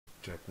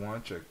Check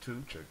one, check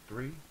two, check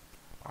three.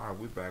 All right,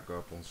 we back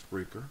up on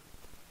Spreaker.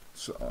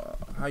 So,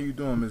 how you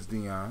doing, Miss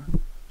Dion?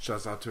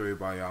 Shouts out to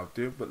everybody out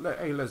there. But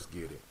hey, let's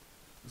get it.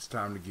 It's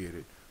time to get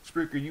it.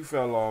 Spreaker, you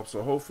fell off,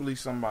 so hopefully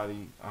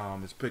somebody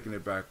is picking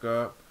it back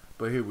up.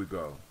 But here we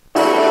go.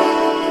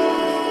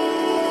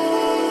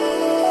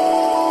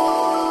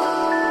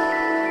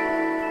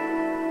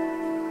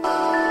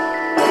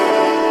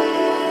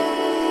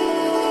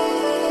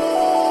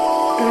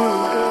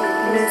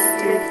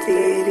 Mr.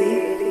 Diddy.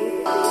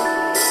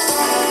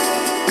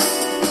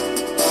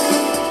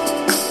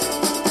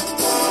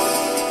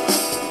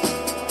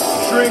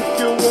 Drink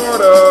your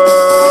water.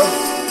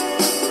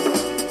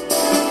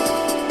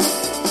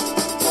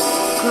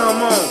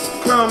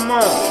 Come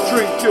on,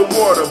 drink your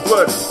water,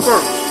 but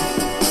first,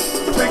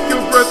 take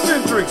your breath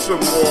and drink some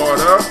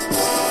water.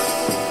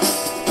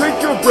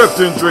 Take your breath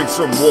and drink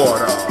some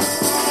water.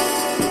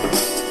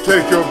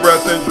 Take your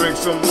breath and drink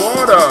some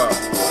water.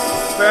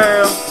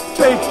 Fam,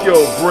 take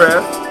your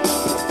breath.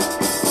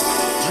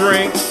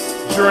 Drink,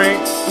 drink,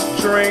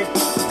 drink,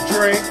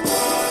 drink.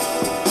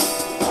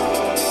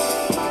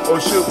 Or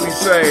should we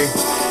say,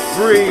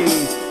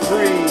 breathe,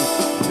 breathe,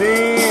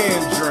 then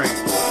drink.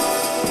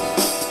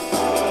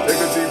 Take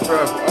a deep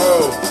breath.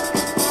 Oh.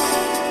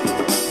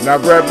 Now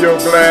grab your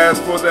glass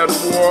for that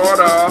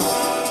water.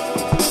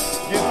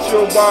 Get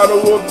your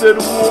bottle of that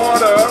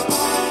water.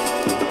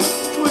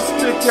 Twist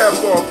the cap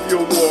off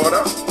your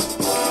water.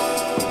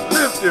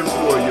 Lift and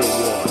pour your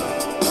water.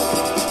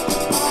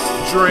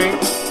 Drink,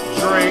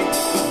 drink,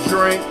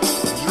 drink,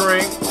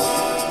 drink.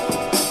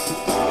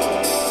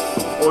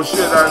 Or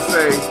should I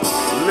say,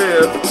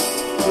 live,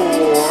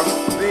 pour,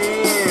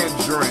 then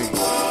drink.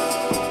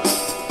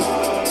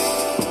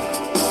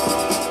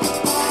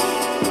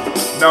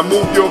 Now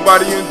move your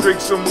body and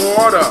drink some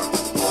water.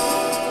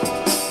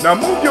 Now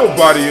move your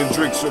body and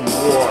drink some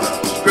water.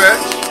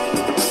 Stretch.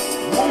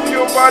 Move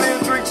your body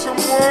and drink some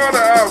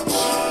water. Ouch.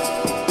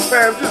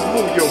 Fam, just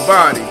move your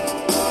body.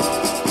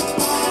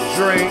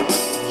 Drink,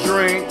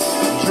 drink,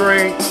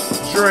 drink,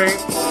 drink.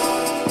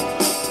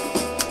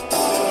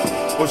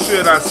 Or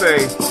should I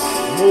say,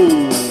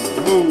 move,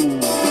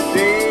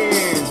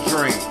 then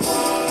drink.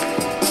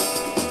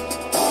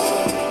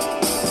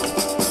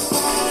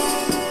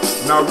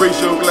 Now raise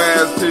your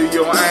glass to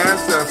your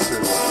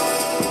ancestors.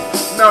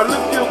 Now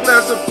lift your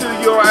glass up to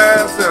your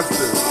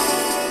ancestors.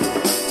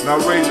 Now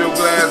raise your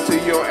glass to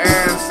your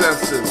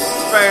ancestors.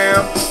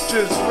 Fam,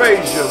 just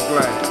raise your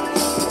glass.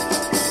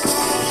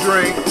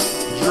 Drink,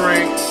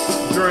 drink,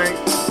 drink,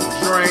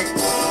 drink.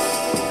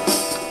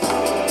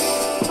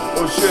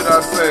 Or should I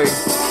say,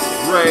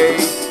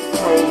 raise,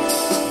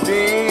 toast,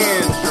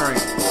 then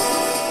drink.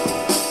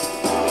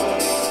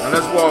 Now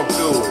let's walk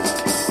through it.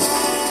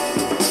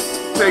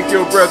 Take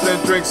your breath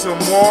and drink some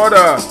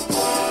water.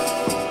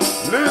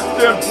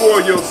 Lift and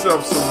pour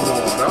yourself some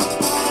water.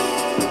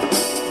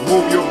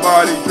 Move your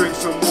body, drink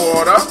some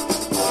water.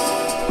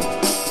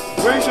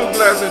 Raise your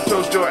glass and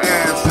toast your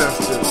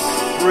ancestors.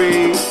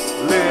 Breathe,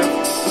 lift,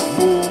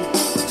 move,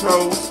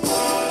 toast.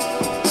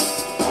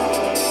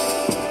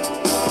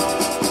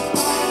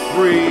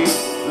 Breathe,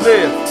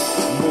 lift,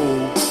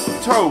 move,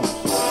 toast.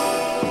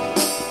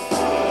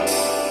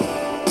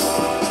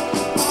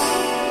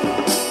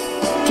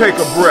 Take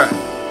a breath.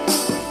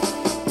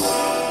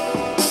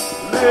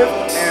 Lift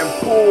and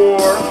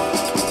pour.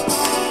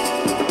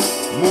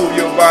 Move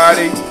your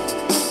body.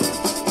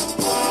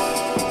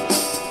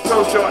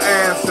 Toast your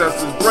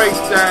ancestors. Break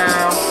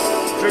down.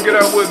 Drink it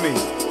up with me.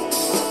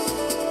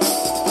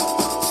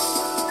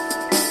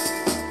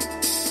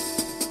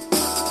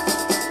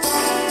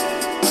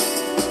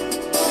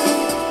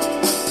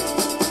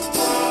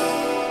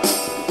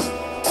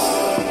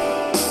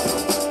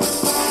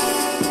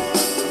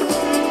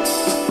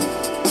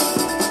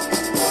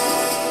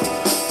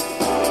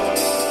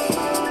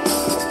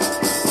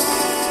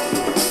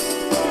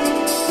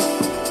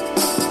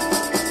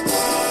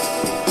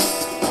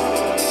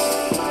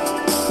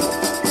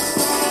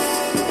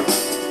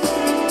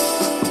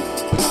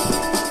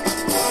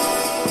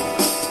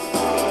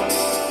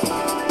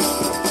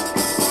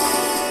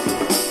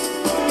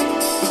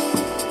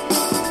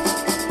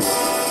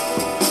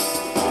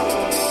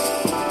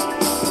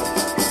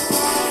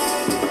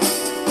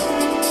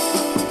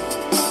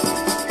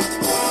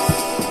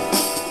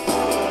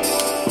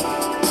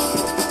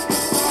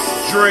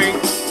 Drink,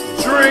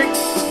 drink,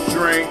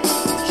 drink,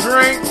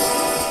 drink.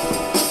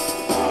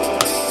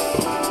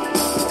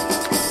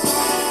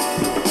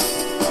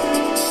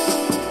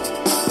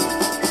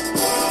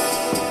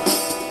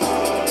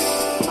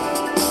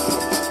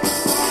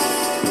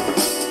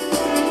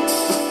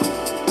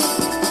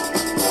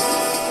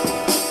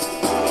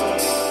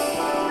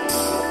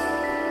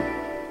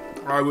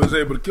 I was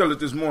able to kill it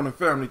this morning,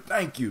 family.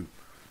 Thank you.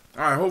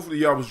 All right, hopefully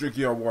y'all was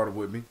drinking your water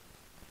with me.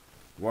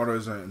 Water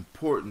is an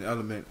important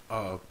element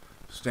of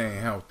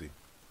staying healthy.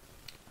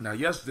 Now,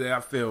 yesterday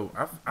I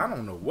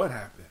don't know what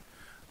happened.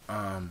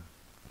 I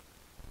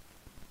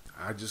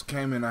just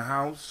came in the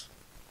house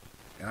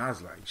and I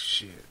was like,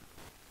 shit.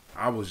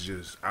 I was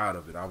just out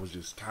of it. I was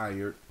just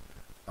tired.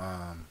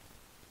 I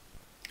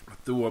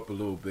threw up a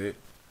little bit.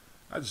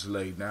 I just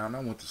laid down. I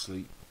went to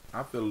sleep.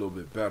 I feel a little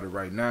bit better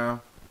right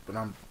now, but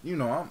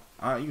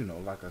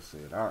like I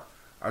said,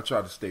 I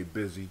try to stay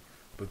busy,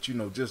 but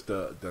just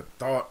the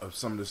thought of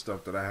some of the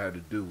stuff that I had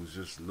to do was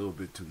just a little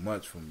bit too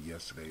much for me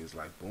yesterday. It's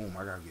like, boom,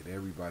 I gotta get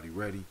everybody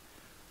ready.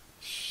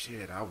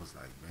 Shit, I was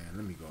like, man,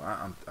 let me go.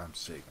 I'm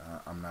sick.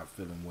 I'm not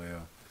feeling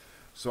well.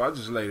 So I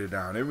just laid it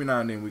down. Every now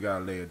and then we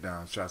gotta lay it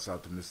down. Shouts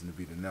out to Mr.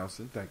 Navita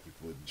Nelson. Thank you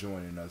for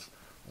joining us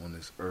on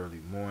this early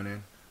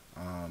morning.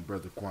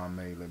 Brother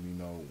Kwame, let me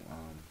know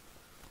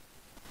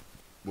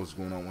what's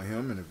going on with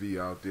him. And if he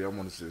out there, I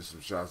want to send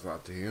some shouts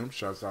out to him.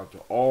 Shouts out to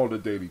all the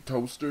Daily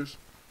Toasters.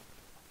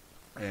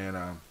 And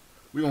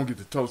we're going to get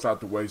the toast out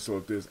the way. So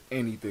if there's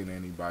anything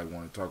anybody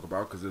want to talk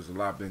about, because there's a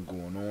lot been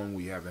going on.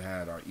 We haven't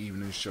had our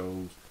evening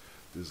shows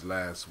this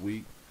last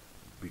week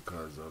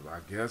because of, I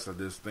guess, of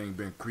this thing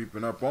been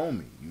creeping up on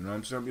me. You know what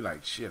I'm saying? Be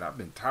like, shit, I've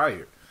been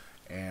tired.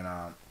 And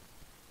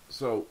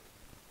so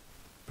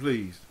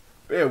please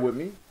bear with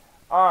me.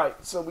 All right,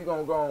 so we're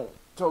going to go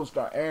toast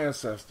our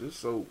ancestors.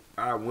 So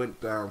I went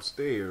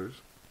downstairs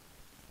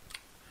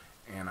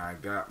and I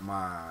got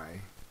my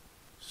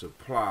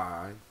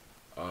supply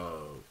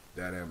of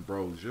that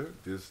ambrosia,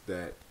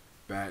 that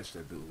batch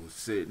that was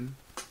sitting,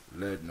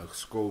 letting the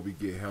SCOBY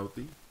get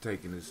healthy,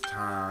 taking its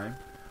time.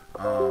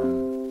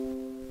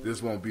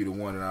 This won't be the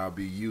one that I'll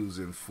be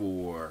using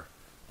for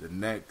the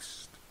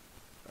next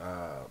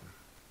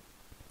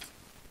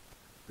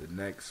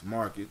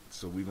market,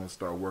 so we're going to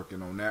start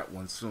working on that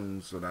one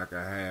soon so that I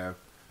can have,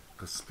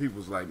 because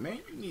people's like, man,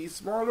 you need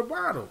smaller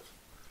bottles.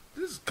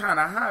 This is kind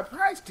of high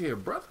priced here,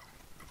 brother.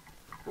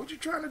 What you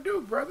trying to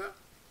do, brother?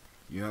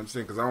 You know what I'm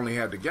saying? Because I only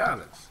had the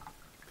gallons.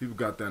 People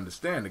got to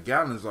understand the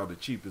gallons are the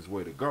cheapest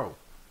way to go.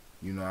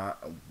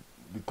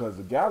 Because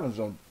the gallons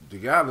don't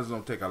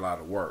take a lot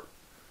of work.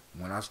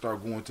 When I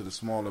start going to the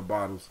smaller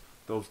bottles,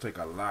 those take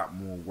a lot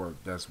more work.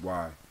 That's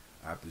why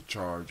I have to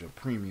charge a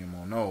premium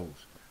on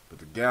those. But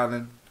the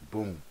gallon,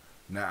 boom.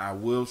 Now, I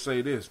will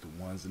say this. The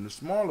ones in the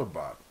smaller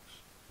bottles,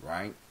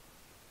 right?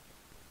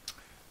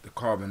 The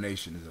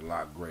carbonation is a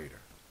lot greater.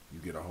 You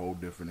get a whole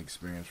different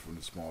experience from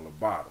the smaller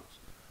bottles.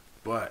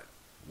 But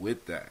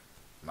with that,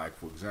 like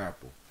for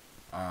example,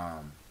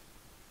 I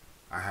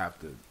have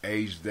to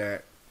age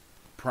that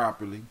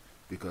properly,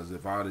 because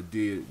if I'd have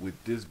did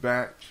with this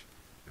batch,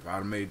 if I'd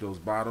have made those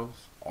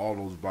bottles, all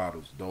those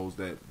bottles, those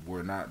that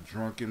were not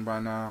drunken by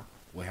now,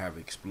 would have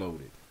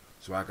exploded.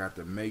 So I got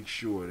to make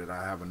sure that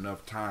I have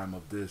enough time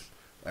of this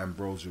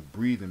ambrosia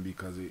breathing,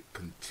 because it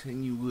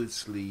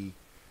continuously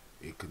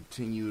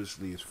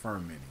is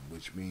fermenting,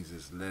 which means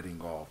it's letting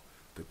off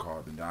the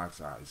carbon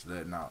dioxide. It's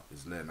letting out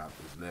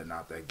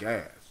that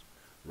gas,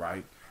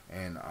 right?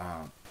 And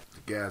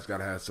the gas got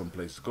to have some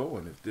place to go.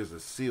 And if there's a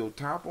sealed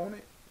top on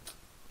it,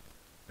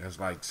 that's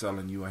like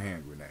selling you a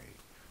hand grenade.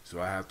 So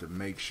I have to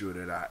make sure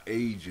that I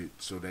age it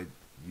so that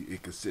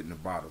it can sit in the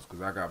bottles.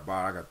 Because I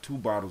got 2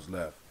 bottles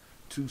left,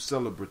 2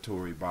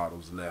 celebratory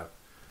bottles left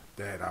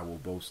that I will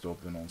boast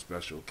open on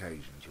special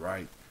occasions,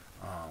 right?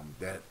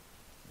 That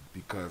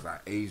because I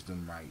aged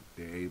them right,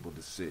 they're able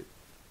to sit.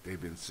 They've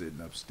been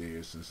sitting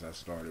upstairs since I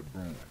started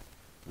brewing,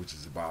 which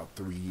is about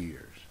 3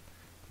 years.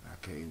 And I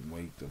can't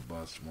wait to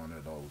bust one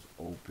of those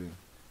open,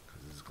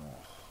 because it's going,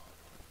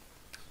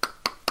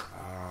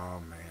 oh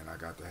man, I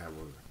got to have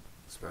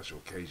a special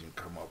occasion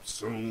come up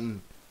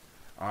soon.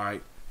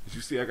 Alright, as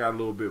you see, I got a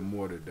little bit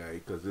more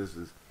today, because this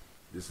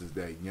is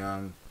that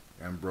young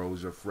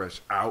ambrosia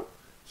fresh out.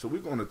 So we're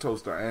going to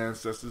toast our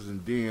ancestors,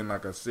 and then,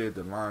 like I said,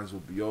 the lines will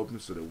be open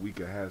so that we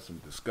can have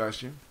some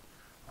discussion.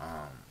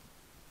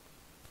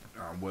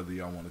 Whether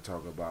y'all want to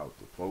talk about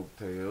the folk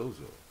tales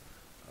or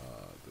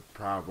the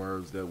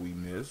proverbs that we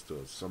missed,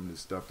 or some of the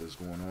stuff that's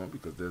going on,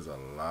 because there's a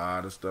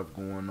lot of stuff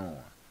going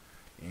on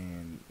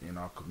in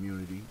our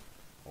community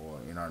or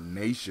in our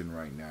nation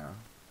right now.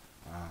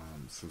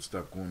 Some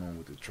stuff going on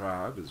with the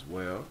tribe as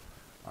well.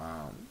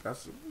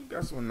 We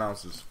got some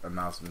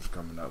announcements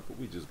coming up, but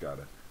we just got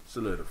to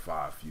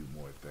solidify a few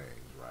more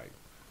things, right?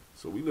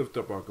 So we lift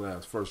up our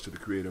glass first to the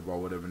creator, by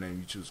whatever name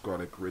you choose to call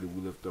that creator.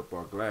 We lift up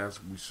our glass,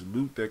 we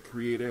salute that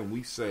creator, and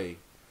we say,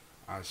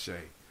 Ashe.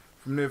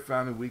 From there,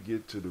 finally, we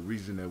get to the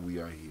reason that we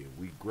are here.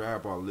 We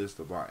grab our list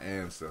of our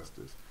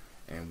ancestors,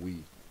 and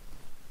we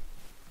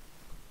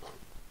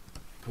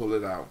pull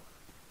it out,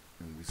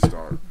 and we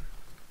start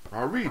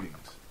our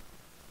readings.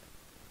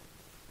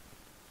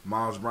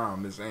 Miles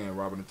Brown, Miss Ann,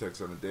 Robin and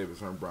Tex, Ellen Davis,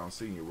 Herm Brown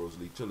Sr.,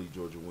 Rosalie Tilly,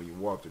 Georgia William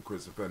Walter,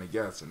 Chris and Fanny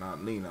Gasson,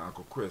 Aunt Lena,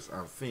 Uncle Chris,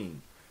 Aunt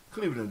Fiend,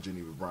 Cleveland and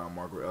Geneva Brown,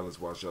 Margaret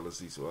Ellis, Wash Ellis,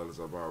 Cecil Ellis,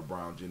 Alvaro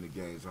Brown, Jenny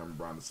Gaines, Herman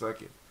Brown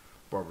II,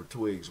 Barbara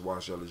Twiggs,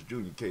 Wash Ellis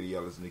Jr., Katie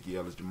Ellis, Nikki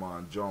Ellis,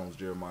 Jamon Jones,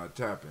 Jeremiah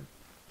Tappan,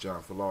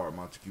 John Fallard,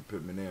 Montague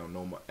Pittman L,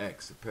 Noma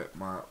X, Pet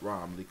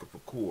Ram, Lika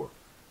Fakour,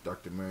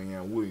 Dr.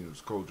 Marianne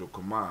Williams, Kojo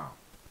Kamal,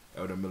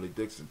 Elder Millie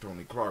Dixon,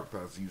 Tony Clark,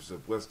 Pastor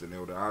Yusuf Weston,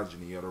 Elder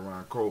Ajani, Elder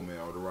Ron Coleman,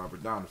 Elder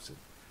Robert Donaldson,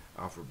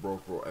 Alfred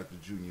Brokro, Actor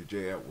Jr.,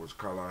 J. Edwards,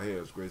 Carlisle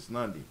Harris, Grace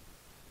Lundy,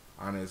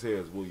 Inez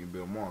Harris, William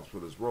Bill Marks,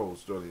 Phyllis Rose,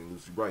 Sterling and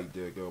Lucy Wright,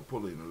 Derek L.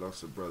 Pulley, and the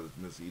Luxor Brothers,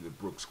 Miss Edith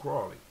Brooks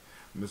Crawley,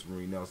 Miss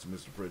Marie Nelson,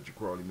 Mr. Frederick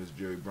Crawley, Miss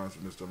Jerry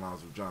Brunson, Mr.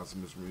 Alonzo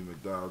Johnson, Miss Marie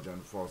McDowell,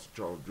 Janet Foster,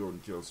 Charles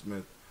Jordan, Kel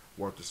Smith,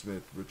 Walter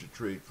Smith, Richard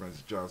Trigg,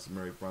 Francis Johnson,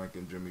 Mary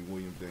Franklin, Jimmy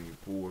Williams, Daniel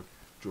Ford,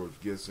 George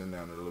Gibson,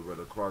 Anna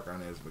Loretta Clark,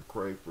 Inez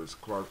McCrae, Fritz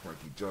Clark,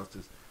 Frankie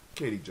Justice,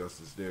 Katie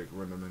Justice, Derek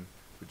Renderman,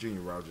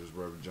 Virginia Rogers,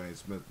 Reverend James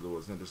Smith,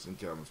 Louis Henderson,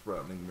 Calvin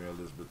Spratling, Mary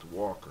Elizabeth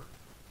Walker,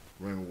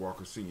 Raymond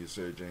Walker Sr.,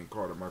 Sarah Jane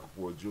Carter, Michael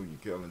Ford Jr.,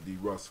 Kellen D.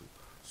 Russell,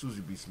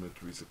 Susie B. Smith,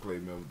 Teresa Clay,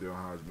 Melvin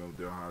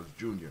Dale Hodge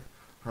Jr.,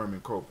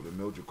 Herman Copeland,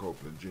 Mildred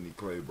Copeland, Jenny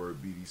Claiborne,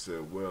 B.D.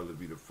 said, well, to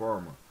be the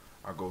farmer.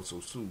 I go so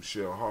soon,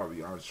 Shell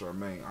Harvey, Aunt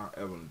Charmaine, Aunt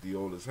Evelyn,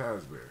 Deolis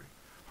Hasbury,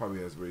 Harvey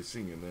Hasbury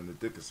Sr., Leonard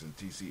Dickinson,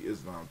 T.C.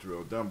 Islam,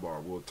 Terrell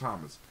Dunbar, Will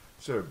Thomas,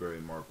 Sarah Berry,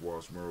 Mark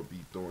Walsh, Merle B.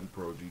 Thornton,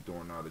 Pearl G.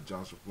 Thornton, Nada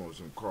Johnson,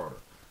 Florence M. Carter,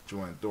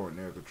 Joanne Thornton,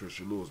 Erica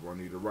Tricia Lewis,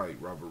 Juanita Wright,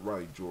 Robert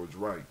Wright, George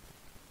Wright,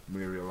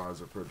 Mary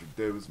Eliza Frederick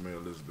Davis, Mary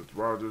Elizabeth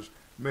Rogers,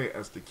 Mary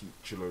Esther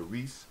Chiller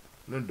Reese,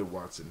 Linda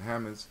Watson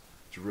Hammonds,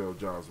 Jarrell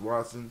Giles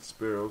Watson,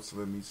 Sparrow,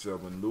 Slimmy,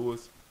 Selvin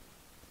Lewis,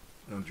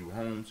 Andrew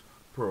Holmes,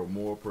 Pearl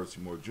Moore, Percy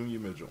Moore Jr.,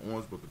 Major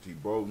Owens, Booker T.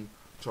 Bolden,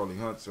 Charlie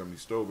Hunt, Sammy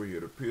Stover,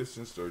 Heather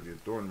Pearson, Sturgeon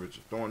Thornton,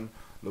 Richard Thornton,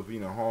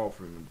 Lavina Hall,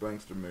 Freeman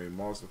Bankster, Mary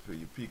Moss,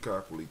 Ophelia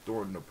Peacock, Willie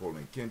Thornton,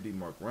 Napoleon Kendi,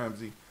 Mark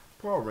Ramsey,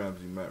 Paul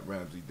Ramsey, Matt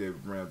Ramsey,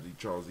 David Ramsey,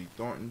 Charles E.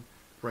 Thornton,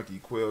 Frankie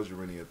Quails,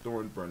 Urania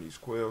Thornton, Bernice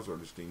Quails,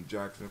 Ernestine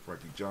Jackson,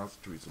 Frankie Johnson,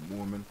 Teresa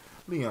Moorman,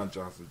 Leon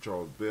Johnson,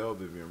 Charles Bell,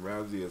 Vivian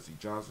Ramsey, S.E.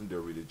 Johnson,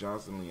 Delrita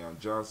Johnson, Leon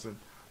Johnson,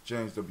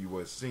 James W.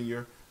 West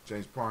Sr.,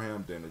 James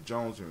Parham, Dana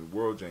Jones, Henry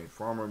World, James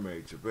Farmer,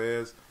 Mary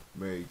Chavez,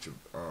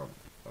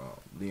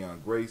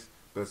 Leon Grace,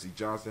 Bessie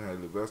Johnson,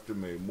 Hattie Levester,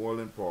 Mary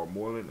Moreland, Paul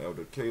Moreland,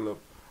 Elder Caleb,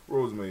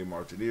 Rosemary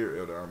Martineer,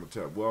 Elder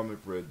Amitap Wellman,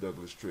 Fred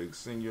Douglas Triggs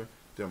Sr.,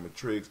 Thelma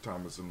Triggs,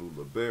 Thomas and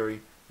Lula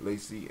Berry,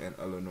 Lacey and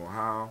Eleanor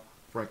Howe,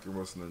 Franklin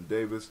Russell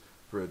Davis,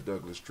 Fred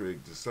Douglas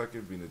Triggs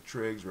II, Vina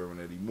Triggs,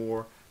 Reverend Eddie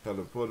Moore,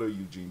 Helen Putter,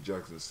 Eugene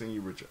Jackson Sr.,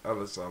 Richard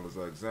Ellis, Silas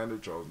Alexander,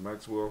 Charles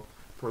Maxwell,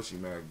 Percy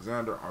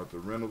Alexander, Arthur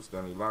Reynolds,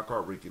 Stanley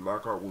Lockhart, Ricky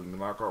Lockhart, William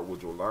Lockhart,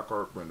 Woodrow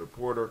Lockhart, Brenda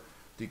Porter,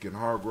 Deacon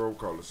Hargrove,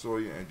 Carla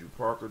Sawyer, Andrew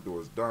Parker,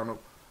 Doris Donald,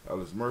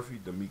 Ellis Murphy,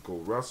 D'Amico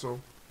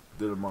Russell,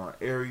 Dillamar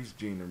Aries,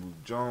 Gina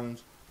Ruth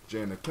Jones,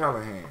 Jana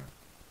Callahan,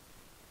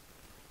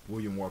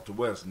 William Walter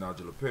West,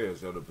 Nigel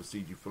Perez, Elder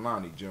Basiji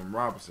Falani, Jim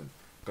Robinson,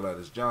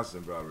 Gladys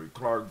Johnson, Valerie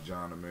Clark,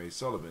 John and Mary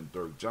Sullivan,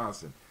 Dirk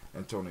Johnson,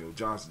 Antonio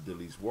Johnson,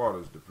 Delise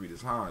Waters,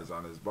 DeFridas Hines,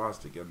 Inez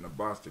Bostic, Edna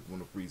Bostic,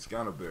 Winifred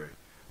Scanterbury,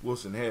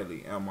 Wilson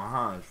Hadley, Elma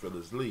Hines,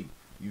 Phyllis Lee,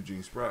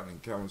 Eugene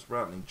Spratling, Calvin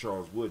Spratling,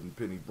 Charles Wooden,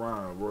 Penny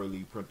Brown, Roy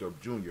Lee Printup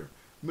Jr.,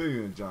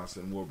 Miriam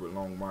Johnson, Wilbert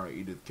Longmire,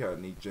 Edith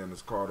Catney,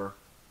 Janice Carter,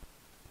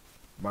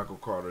 Michael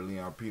Carter,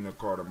 Leon Pina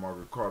Carter,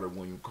 Margaret Carter,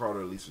 William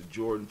Carter, Lisa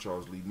Jordan,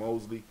 Charles Lee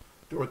Mosley,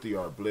 Dorothy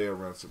R. Blair,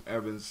 Ransom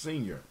Evans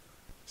Sr.,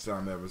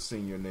 Sam Evans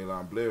Sr.,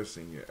 Nalon Blair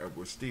Sr.,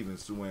 Edward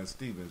Stevens, Sue Ann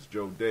Stevens,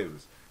 Joe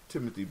Davis,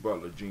 Timothy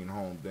Butler, Gene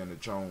Holmes, Dana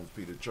Jones,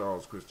 Peter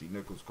Charles, Christy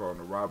Nichols,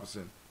 Cardinal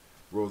Robinson,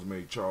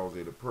 Rosemary Charles,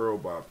 Ada Pearl,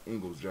 Bob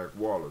Ingalls, Jack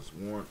Wallace,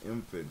 Warren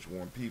M. Finch,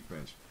 Warren P.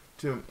 Finch,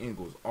 Tim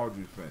Ingalls,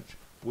 Audrey Finch,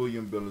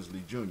 William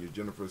Billingsley Jr.,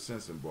 Jennifer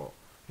Sensenbaugh,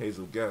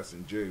 Hazel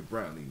Gasson, Jerry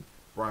Brantley,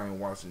 Brian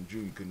Watson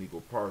Jr.,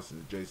 Kaneko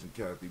Parsons, Jason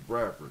Kathy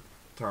Bradford,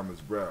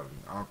 Thomas Bradley,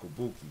 Uncle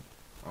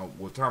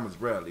Buki, Thomas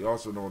Bradley,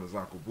 also known as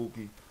Uncle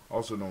Buki,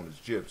 also known as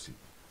Gypsy,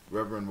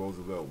 Reverend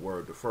Roosevelt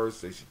Word I,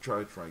 Stacey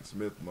Trice, Frank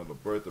Smith, Mother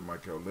Bertha,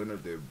 Michael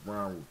Leonard, David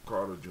Brown, Ruth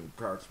Carter, June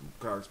Cox, Ruth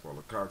Cox,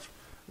 Paula Cox,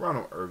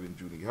 Ronald Irving,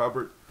 Judy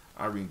Hubbard,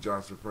 Irene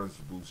Johnson,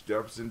 Francis Booth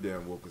Jefferson,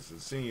 Dan Wilkinson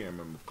Sr.,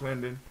 Emma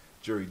McClendon,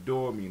 Jerry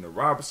Dorr, Mina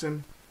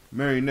Robinson,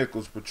 Mary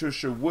Nichols,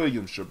 Patricia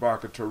Williams,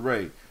 Shabaka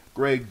Teray,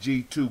 Greg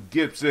G2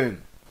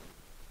 Gibson,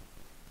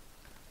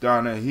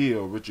 Donna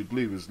Hill, Richard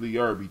Gleavers, Lee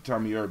Irby,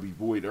 Tommy Irby,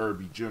 Boyd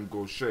Irby, Jim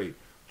Gaucher,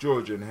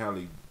 George and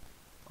Hallie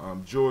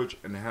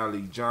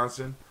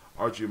Johnson,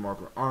 Archie and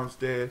Margaret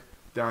Armstead,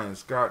 Diane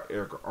Scott,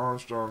 Erica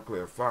Armstrong,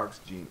 Claire Fox,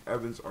 Gene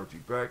Evans, Archie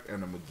Beck,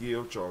 Anna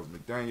McGill, Charles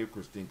McDaniel,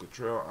 Christine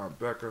Cottrell, Aunt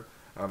Becker,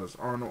 Alice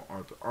Arnold,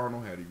 Arthur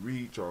Arnold, Hattie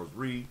Reed, Charles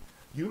Reed,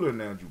 Eula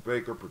and Andrew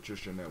Baker,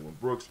 Patricia and Edwin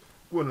Brooks,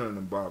 Gwendolyn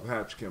and Bob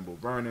Hatch, Kimball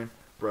Vernon,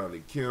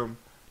 Bradley Kim,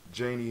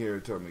 Janie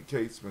Harry Tubman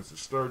Kate, Spencer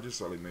Sturgis,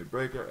 Sally Mae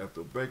Baker,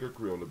 Ethel Baker,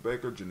 Creola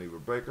Baker, Geneva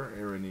Baker,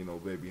 Aaron Nino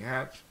Baby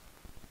Hatch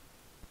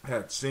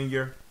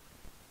Sr.,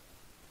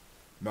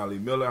 Molly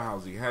Miller,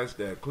 Housie Hatch,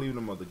 Dad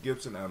Cleveland, Mother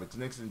Gibson, Alex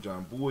Nixon,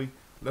 John Bowie,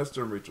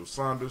 Lester and Rachel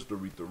Saunders,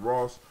 Doretha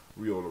Ross,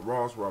 Riola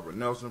Ross, Robert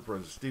Nelson,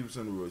 Francis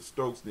Stevenson, Roy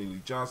Stokes,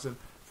 Neely Johnson,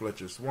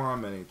 Fletcher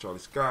Swan, Manny Charlie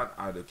Scott,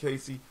 Ida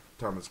Casey,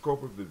 Thomas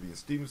Coper, Vivian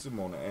Stevenson,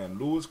 Mona Ann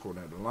Lewis,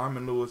 Cornetta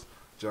Lyman Lewis,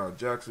 John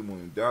Jackson,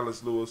 William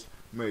Dallas Lewis,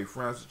 Mary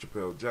Frances,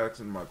 Chappelle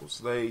Jackson, Michael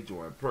Slade,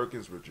 Joanne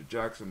Perkins, Richard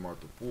Jackson,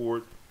 Martha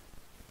Ford,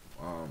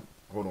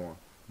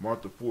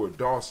 Martha Ford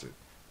Dawson,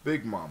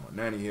 Big Mama,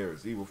 Nanny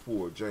Harris, Eva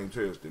Ford, James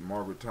Harrison,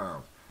 Margaret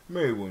Towns,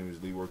 Mary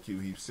Williams, Leroy Q.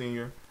 Heath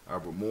Sr.,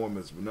 Albert Moore,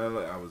 Miss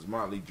Vanilla, Alice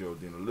Motley,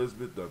 Geraldine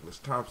Elizabeth, Douglas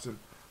Thompson,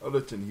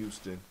 Ullerton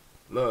Houston,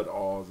 Lud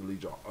Alls,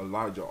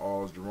 Elijah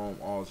Alls, Jerome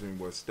Alls, Henry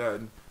West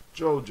Staten,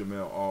 Joe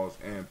Jamel Alls,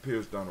 Ann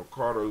Pierce, Donald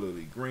Carter,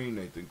 Lily Green,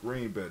 Nathan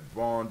Green, Beth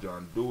Vaughn,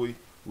 John Dewey,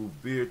 Ruth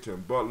Beard,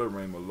 Tim Butler,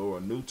 Raymond Laura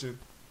Newton,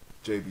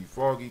 J.B.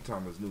 Foggy,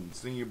 Thomas Newton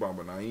Sr.,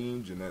 Barbara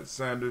Naeem, Jeanette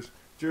Sanders,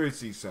 Jerry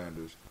C.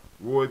 Sanders,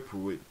 Roy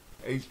Pruitt,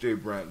 H.J.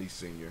 Brantley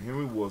Sr.,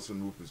 Henry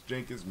Wilson, Rufus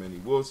Jenkins, Minnie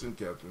Wilson,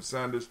 Catherine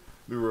Sanders,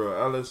 Muriel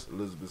Ellis,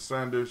 Elizabeth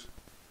Sanders,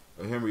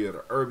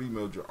 Henrietta Irby,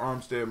 Mildred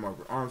Armstead,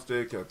 Margaret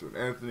Armstead, Catherine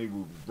Anthony,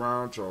 Ruby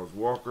Brown, Charles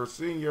Walker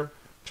Sr.,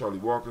 Charlie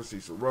Walker,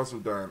 Cecil Russell,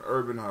 Diane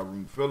Urban,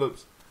 Hiram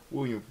Phillips,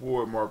 William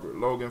Ford, Margaret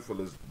Logan,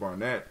 Phyllis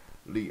Barnett,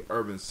 Lee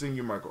Urban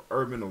Sr., Michael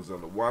Urban,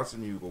 Ozella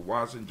Watson, Hugo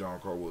Watson, John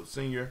Caldwell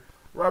Sr.,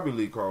 Robbie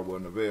Lee Caldwell,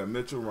 Nevaeh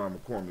Mitchell, Ron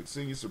McCormick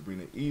Sr.,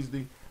 Sabrina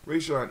Easley,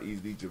 Rayshawn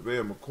Easley,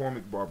 JaVale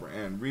McCormick, Barbara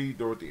Ann Reed,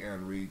 Dorothy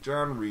Ann Reed,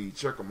 John Reed,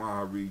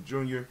 Chekamaha Reed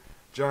Jr.,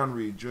 John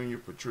Reed Jr.,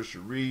 Patricia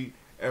Reed,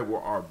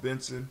 Edward R.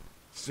 Benson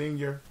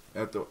Sr.,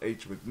 Ethel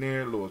H.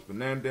 McNair, Lois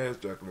Fernandez,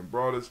 Jacqueline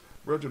Broadus,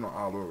 Reginald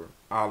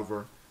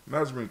Oliver,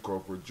 Mazarin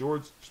Coker,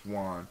 George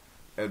Swan,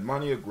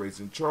 Edmonia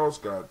Grayson, Charles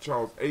Scott,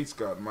 Charles A.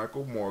 Scott,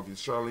 Michael Morgan,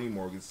 Charlene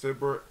Morgan,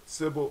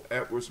 Sybil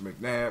Edwards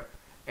McNabb,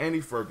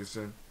 Annie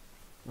Ferguson,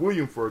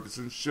 William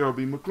Ferguson,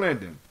 Shelby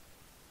McClendon.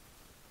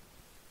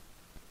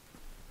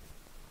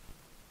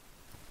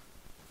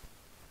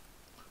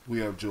 We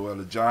have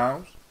Joella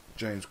Giles,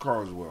 James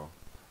Carswell,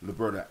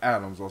 Liberta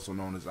Adams, also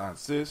known as Aunt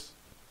Sis,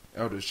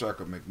 Elder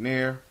Shaka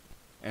McNair,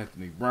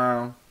 Anthony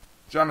Brown,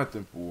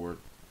 Jonathan Ford,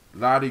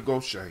 Lottie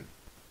Gaucher,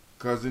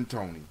 Cousin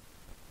Tony,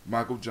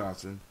 Michael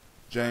Johnson,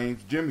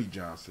 James Jimmy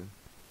Johnson,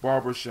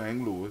 Barbara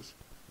Shang Lewis,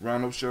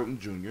 Ronald Shelton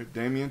Jr.,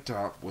 Damian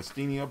Top,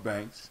 Westinia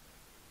Banks,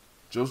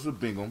 Joseph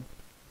Bingham,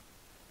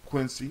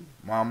 Quincy,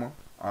 Mama,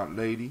 Aunt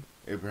Lady,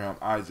 Abraham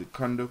Isaac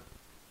Cundiff,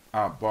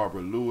 Aunt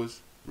Barbara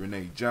Lewis,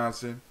 Renee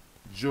Johnson,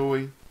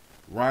 Joey,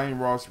 Ryan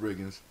Ross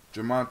Riggins,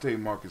 Jamonte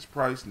Marcus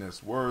Price,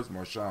 Ness Words,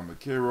 Marshawn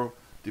McCarroll,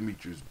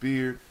 Demetrius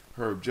Beard,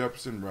 Herb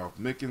Jefferson, Ralph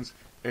Mickens,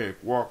 Eric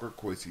Walker,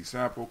 Quincy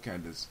Sample,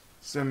 Candace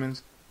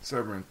Simmons,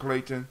 Severin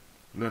Clayton,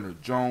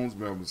 Leonard Jones,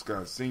 Melvin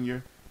Scott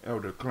Sr.,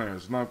 Elder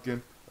Clarence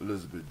Lumpkin,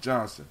 Elizabeth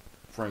Johnson,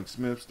 Frank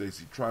Smith,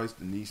 Stacy Trice,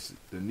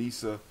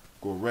 Denisa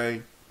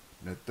Gorey,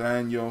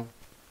 Nathaniel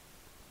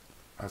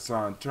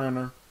Hassan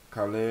Turner,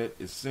 Khaled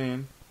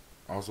Isin,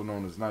 also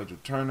known as Nigel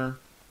Turner,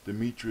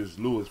 Demetrius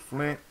Lewis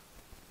Flint,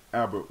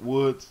 Albert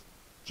Woods,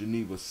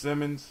 Geneva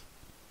Simmons,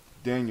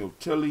 Daniel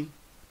Tilley,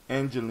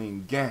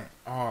 Angeline Gant.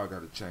 Oh, I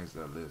got to change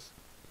that list.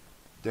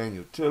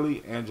 Daniel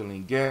Tilley,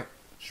 Angeline Gant,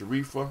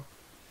 Sharifa,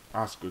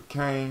 Oscar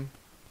Kane,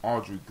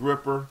 Audrey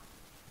Gripper,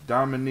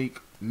 Dominique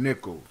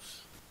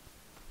Nichols.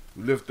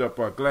 We lift up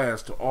our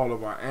glass to all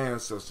of our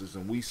ancestors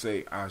and we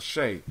say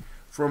Ashe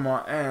from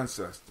our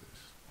ancestors.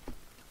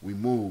 We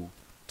move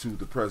to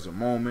the present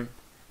moment,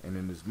 and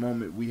in this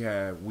moment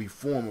we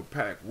form a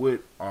pact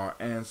with our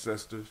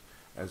ancestors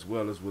as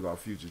well as with our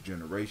future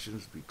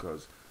generations,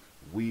 because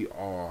we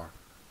are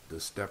the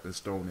stepping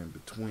stone in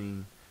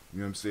between. You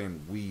know what I'm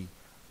saying? We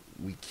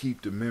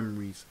keep the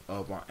memories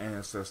of our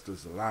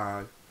ancestors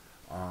alive.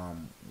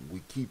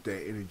 We keep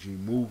that energy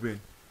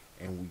moving,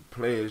 and we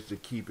pledge to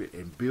keep it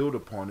and build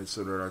upon it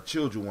so that our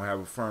children will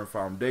have a firm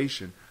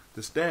foundation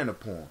to stand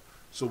upon.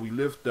 So we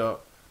lift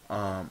up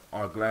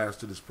our glass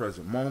to this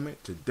present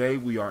moment. Today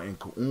we are in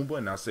Kumbaa,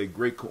 and I say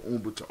great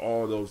Kumbaa to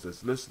all those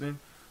that's listening.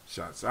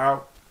 Shouts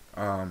out.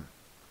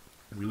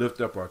 We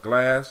lift up our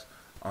glass,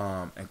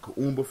 and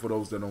Kumbaa, for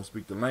those that don't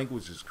speak the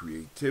language, is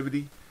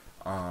creativity.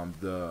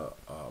 The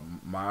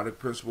myotic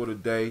principle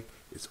today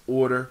is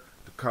order.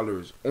 The color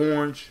is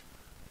orange.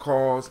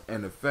 Cause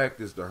and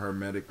effect is the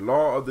hermetic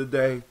law of the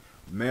day.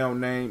 Male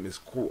name is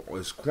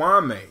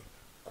Kwame.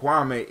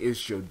 Kwame,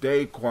 it's your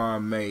day.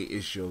 Kwame,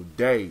 it's your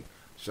day.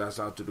 Shouts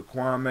out to the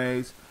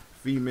Kwames.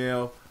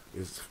 Female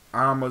is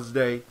Alma's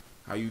day.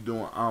 How you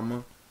doing,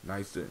 Alma?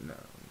 Nice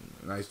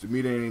to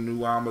meet any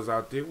new Almas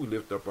out there. We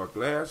lift up our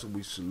glass and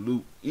we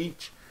salute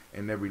each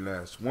and every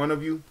last one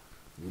of you.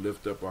 We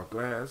lift up our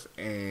glass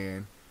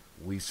and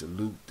we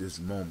salute this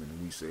moment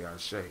and we say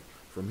Ashe.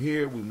 From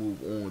here we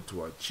move on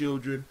to our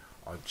children,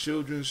 our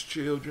children's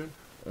children,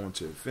 on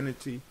to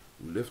infinity.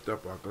 We lift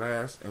up our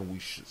glass and we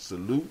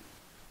salute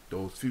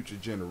those future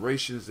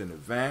generations in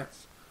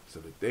advance, so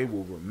that they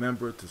will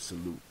remember to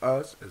salute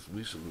us as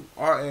we salute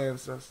our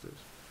ancestors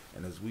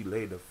and as we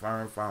lay the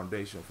firm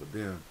foundation for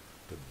them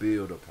to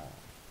build upon.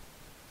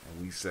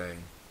 And we say,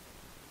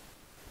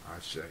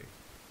 Ashe.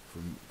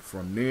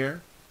 From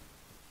there,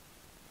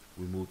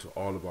 we move to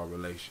all of our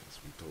relations.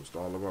 We toast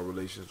all of our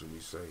relations and we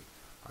say,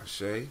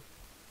 Ashe.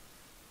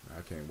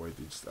 I can't wait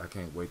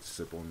to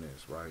sip on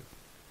this, right?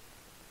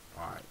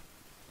 All right.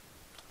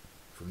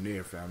 From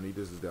there, family,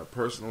 this is that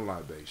personal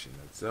libation,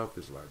 that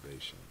selfish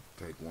libation.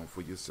 Take one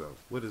for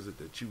yourself. What is it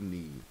that you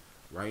need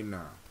right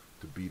now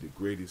to be the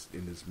greatest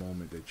in this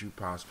moment that you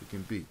possibly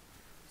can be,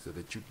 so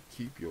that you can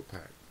keep your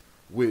pact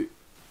with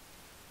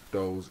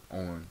those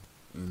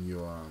in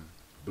your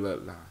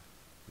bloodline,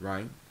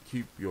 right?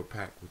 Keep your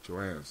pact with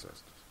your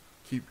ancestors.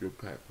 Keep your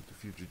pact with the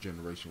future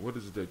generation. What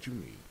is it that you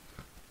need?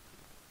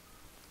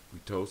 We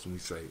toast and we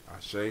say,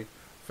 Ashe.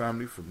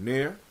 Family, from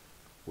there,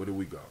 where do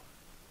we go?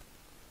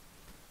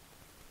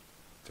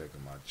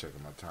 Checking my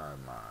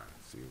timeline,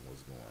 seeing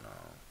what's going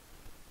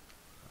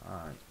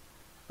on.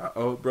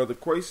 Alright. Brother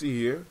Quasi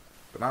here.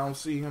 but I don't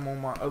see him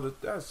on my other.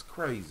 That's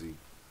crazy.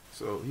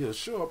 So he'll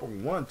show up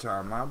on one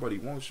timeline, but he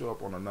won't show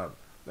up on another.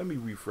 Let me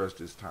refresh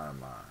this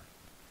timeline.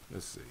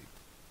 Let's see.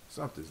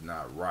 Something's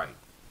not right.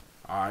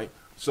 All right.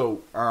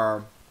 So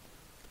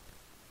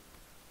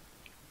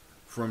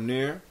from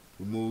there,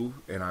 we move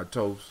and I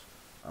toast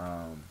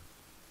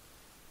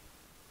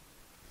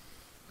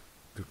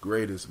the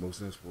greatest,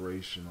 most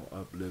inspirational,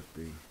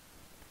 uplifting,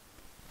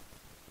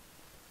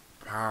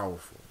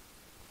 powerful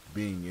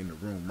being in the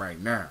room right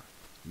now.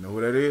 You know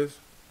who that is?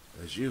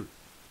 That's you.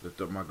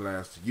 Lift up my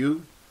glass to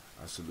you.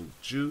 I salute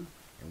you.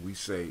 And we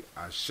say,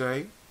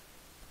 Ashe,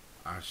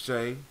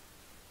 Ashe,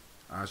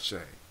 Ashe.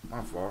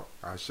 My fault.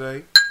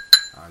 Ashe,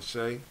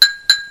 Ashe,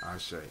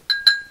 Ashe.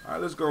 All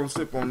right, let's go and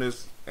sip on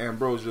this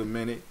ambrosia a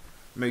minute.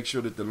 Make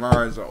sure that the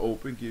lines are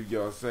open. Give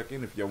y'all a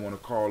second. If y'all want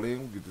to call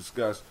in, we can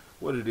discuss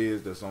what it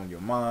is that's on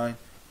your mind.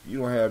 If you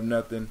don't have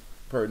nothing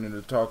pertinent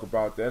to talk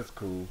about, that's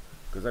cool.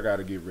 Because I got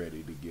to get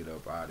ready to get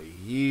up out of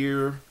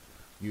here.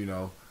 You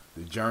know,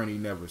 the journey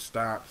never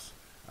stops.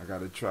 I'm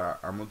going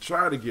to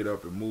try to get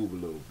up and move a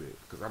little bit.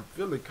 Because I'm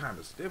feeling kind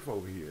of stiff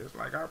over here. It's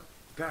like I've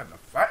gotten in a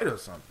fight or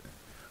something.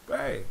 But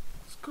hey,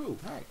 it's cool.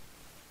 Hey.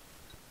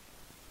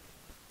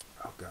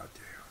 Oh, goddamn.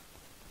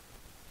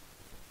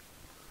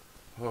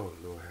 Oh,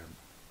 Lord have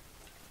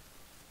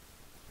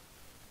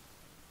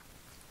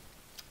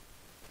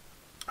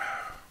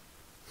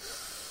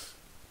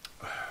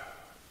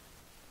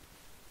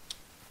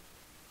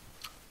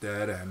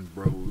that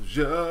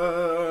ambrosia.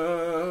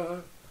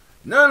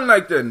 Nothing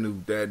like that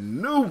new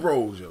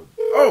ambrosia.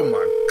 Oh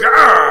my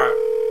God.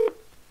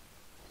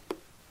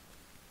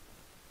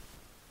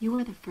 You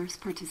are the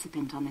first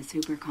participant on this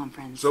Uber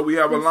conference. So we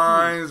have a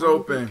lines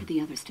open. For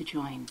the others to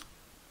join.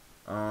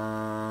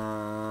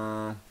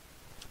 A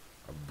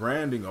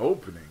branding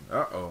opening.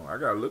 Uh-oh. I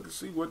gotta look and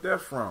see what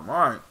that's from.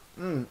 All right.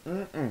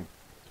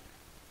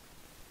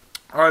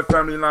 All right,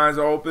 family, lines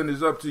are open.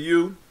 It's up to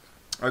you.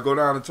 I go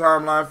down the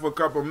timeline for a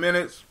couple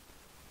minutes.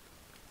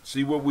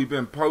 See what we've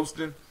been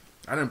posting.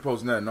 I didn't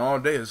post nothing all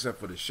day except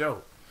for the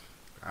show.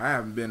 I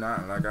haven't been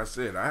out. Like I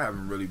said, I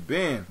haven't really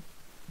been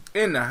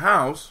in the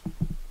house.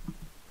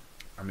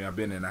 I mean, I've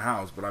been in the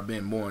house, but I've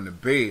been more in the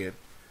bed.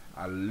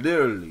 I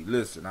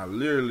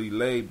literally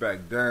laid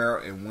back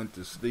down and went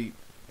to sleep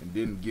and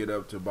didn't get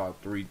up till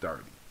about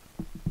 3:30.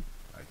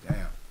 Like,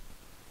 damn.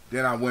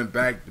 Then I went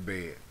back to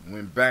bed,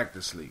 went back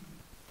to sleep.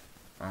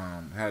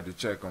 Had to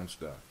check on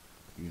stuff,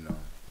 you know.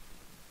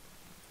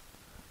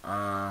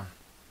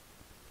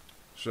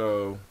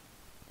 So,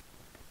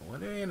 well,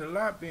 there ain't a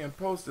lot being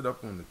posted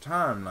up on the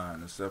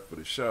timeline except for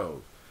the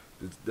shows.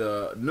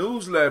 The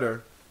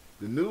newsletter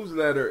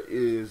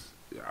is,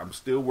 I'm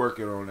still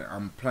working on it.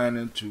 I'm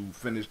planning to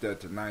finish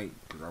that tonight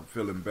because I'm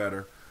feeling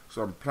better.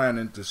 So I'm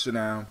planning to sit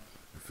down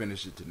and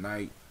finish it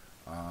tonight.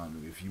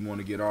 If you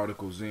want to get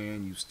articles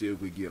in, you still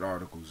could get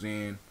articles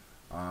in.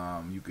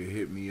 You could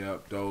hit me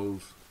up,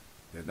 those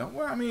that don't.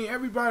 Well, I mean,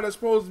 everybody that's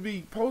supposed to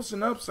be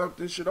posting up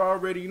something should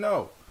already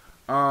know.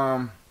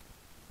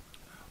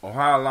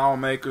 Ohio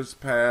lawmakers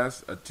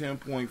passed a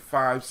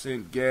 10.5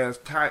 cent gas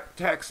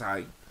tax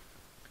hike,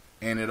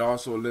 and it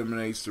also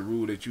eliminates the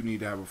rule that you need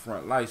to have a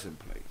front license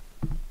plate.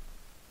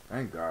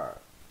 Thank God.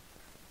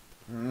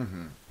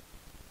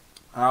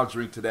 I'll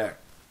drink to that.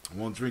 I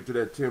won't drink to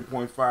that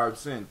 10.5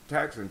 cent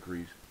tax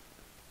increase.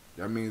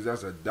 That means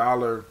that's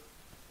 $1.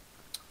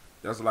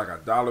 That's like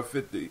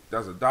 $1.50.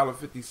 That's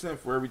 $1.50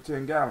 for every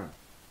 10 gallons.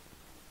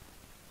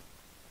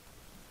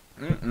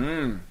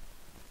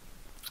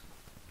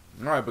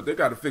 All right, but they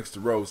got to fix the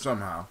road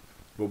somehow.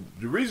 But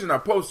the reason I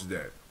posted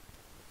that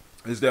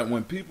is that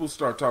when people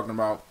start talking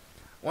about,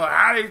 well,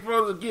 how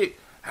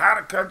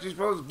the country's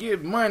supposed to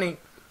give money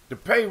to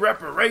pay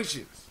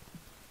reparations?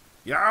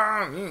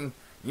 Y'all,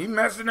 you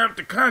messing up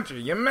the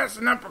country. You're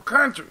messing up a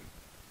country.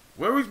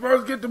 Where are we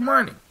supposed to get the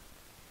money?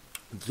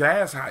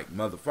 Gas hike,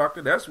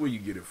 motherfucker. That's where you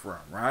get it from,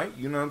 right?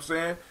 You know what I'm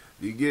saying?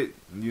 You get,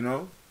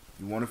 you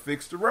want to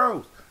fix the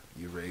roads.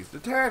 You raise the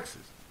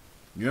taxes.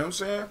 You know what I'm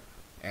saying?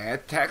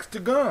 Add tax to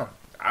gum.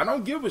 I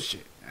don't give a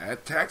shit.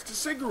 Add tax to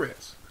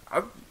cigarettes.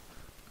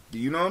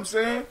 You know what I'm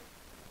saying?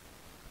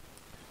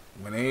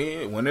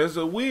 When there's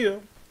a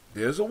will,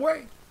 there's a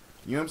way.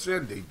 You know what I'm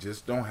saying? They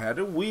just don't have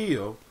the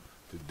will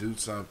to do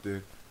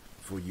something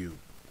for you.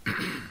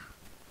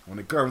 When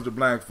it comes to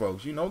black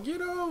folks, get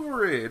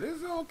over it.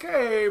 It's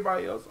okay.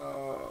 Everybody else,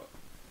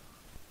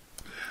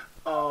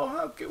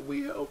 how can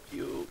we help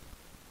you?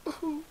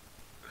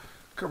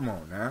 Come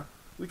on now.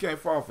 We can't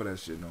fall for that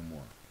shit no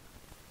more.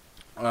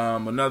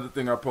 Another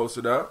thing I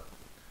posted up,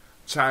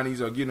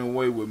 Chinese are getting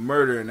away with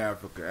murder in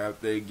Africa.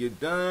 After they get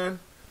done,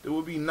 there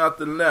will be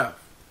nothing left.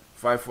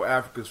 Fight for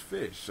Africa's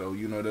fish. So,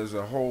 there's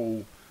a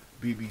whole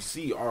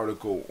BBC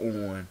article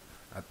on,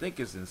 I think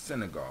it's in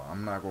Senegal.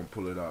 I'm not going to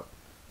pull it up.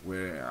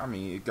 Where,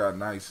 it got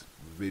nice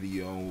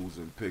videos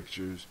and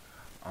pictures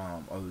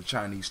of the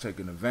Chinese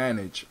taking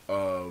advantage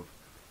of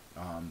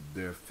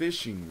their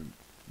fishing,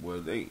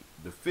 the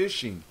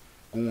fishing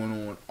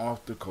going on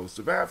off the coast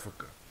of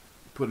Africa.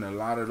 Putting a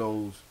lot of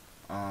those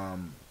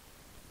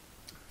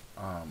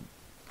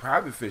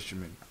private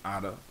fishermen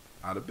out of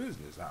out of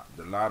business. A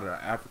lot of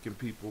the African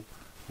people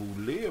who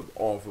live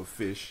off of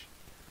fish,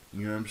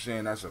 you know what I'm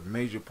saying, that's a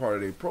major part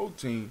of their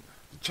protein.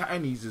 The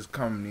Chinese is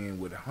coming in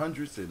with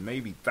hundreds and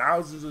maybe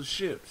thousands of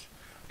ships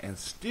and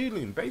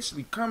stealing,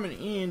 basically coming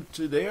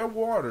into their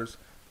waters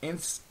and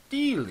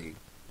stealing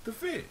the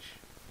fish.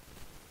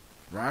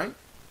 Right?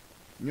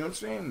 You know what I'm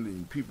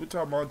saying? People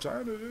talk about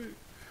China,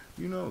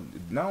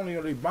 not only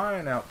are they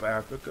buying out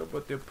Africa,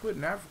 but they're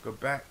putting Africa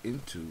back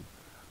into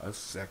a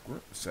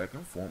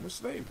second form of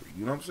slavery.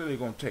 You know what I'm saying? They're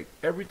going to take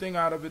everything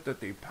out of it that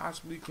they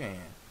possibly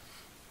can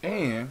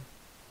and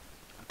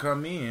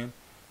come in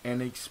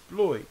and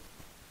exploit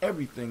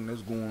everything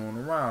that's going on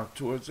around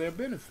towards their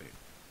benefit,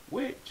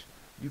 which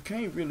you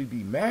can't really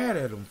be mad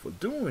at them for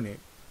doing it,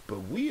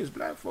 but we as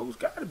black folks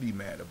got to be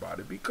mad about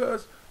it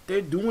because they're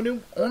doing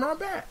it on our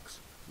backs.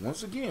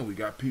 Once again, we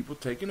got people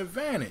taking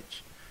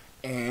advantage.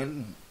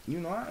 And,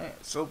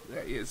 so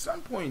at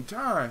some point in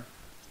time,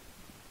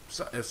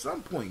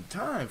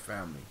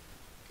 family,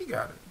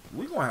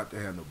 we're going to have to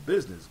handle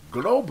business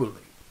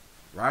globally,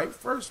 right?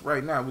 First,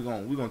 right now, we're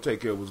going to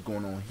take care of what's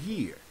going on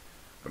here.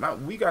 But now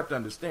we got to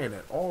understand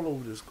that all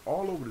over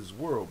this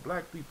world,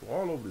 black people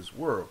all over this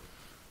world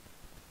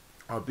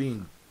are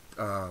being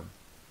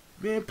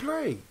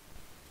played.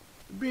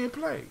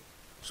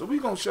 So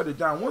we're going to shut it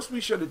down. Once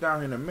we shut it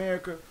down in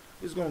America,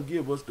 it's going to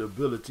give us the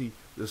ability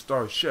to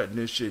start shutting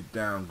this shit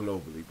down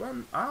globally. But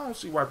I don't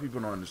see why people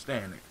don't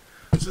understand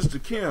it. Sister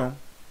Kim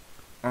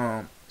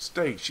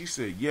states, she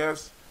said,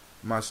 yes,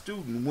 my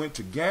student went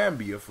to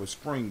Gambia for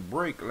spring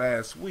break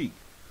last week.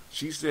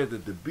 She said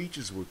that the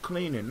beaches were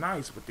clean and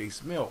nice, but they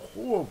smelled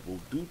horrible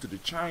due to the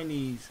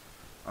Chinese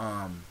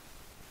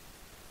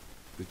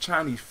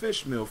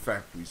fish meal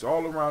factories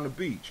all around the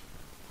beach.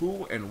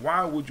 Who and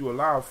why would you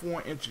allow a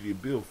foreign entity to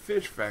build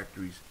fish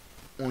factories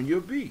on your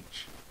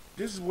beach?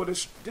 This is what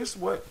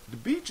the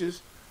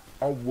beaches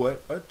are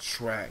what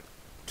attract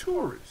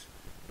tourists.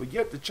 But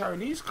yet the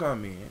Chinese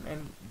come in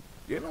and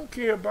they don't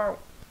care about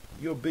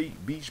your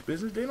beach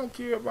business. They don't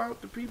care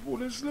about the people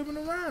that's living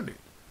around it.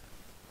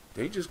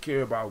 They just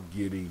care about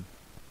getting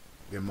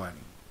their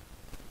money.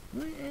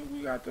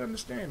 We got to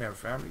understand that,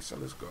 family. So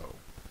let's go.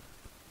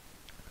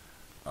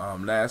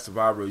 Last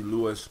survivor of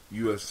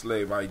U.S.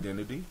 slave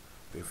identity.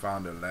 They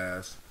found the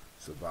last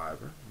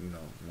survivor.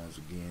 Once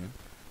again,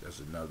 that's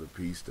another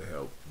piece to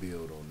help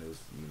build on this,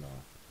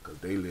 because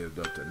they lived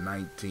up to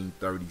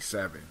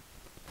 1937.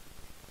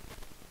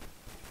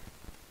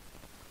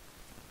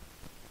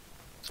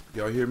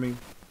 Y'all hear me?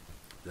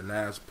 The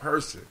last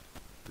person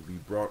to be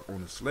brought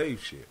on a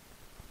slave ship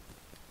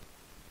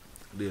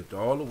lived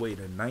all the way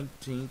to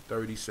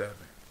 1937.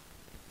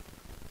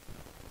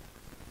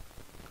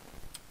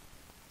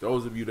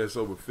 Those of you that's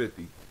over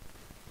 50,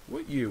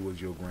 what year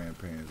was your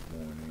grandparents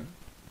born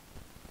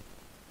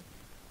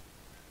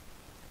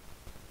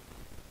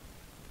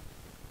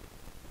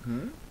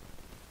in?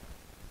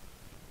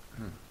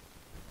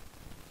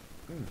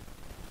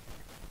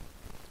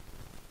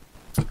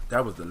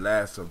 That was the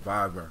last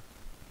survivor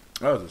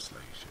of the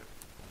slave ship.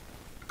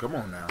 Come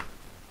on now.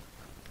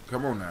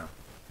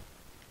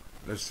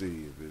 Let's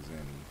see if there's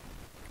any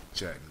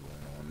chatting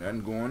going on.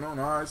 Nothing going on.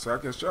 All right, so I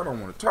guess y'all don't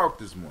want to talk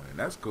this morning.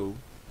 That's cool.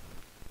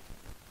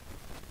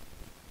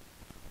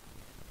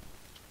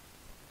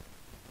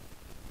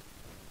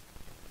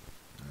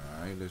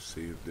 All right, let's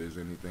see if there's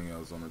anything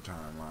else on the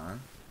timeline.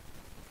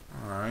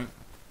 All right.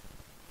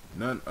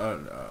 None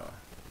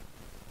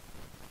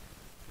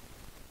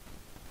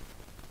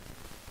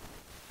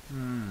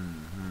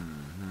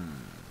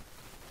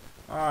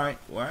All right.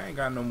 Well, I ain't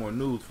got no more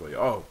news for you.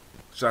 Oh,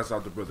 shouts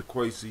out to Brother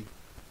Quasi.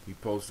 He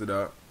posted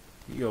up.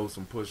 He owed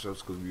some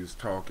push-ups because we was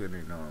talking,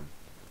 and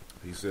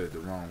he said the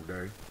wrong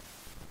day,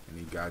 and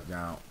he got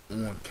down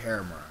on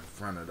camera in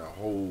front of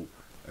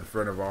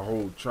our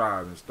whole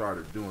tribe and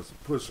started doing some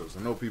push-ups.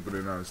 I know people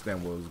didn't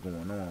understand what was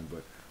going on,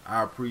 but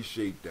I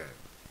appreciate that.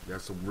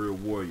 That's some real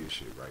warrior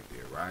shit right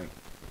there, right?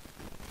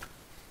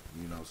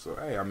 So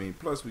hey,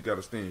 plus we got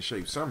to stay in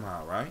shape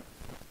somehow, right?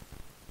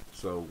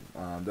 So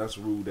that's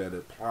a rule that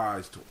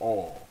applies to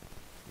all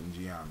in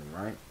Gye-Nyame,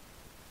 right?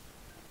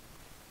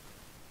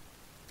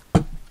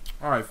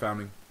 All right,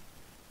 family.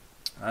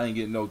 I ain't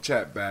getting no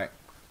chat back.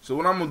 So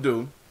what I'm going to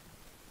do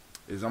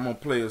is I'm going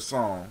to play a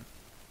song.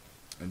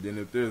 And then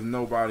if there's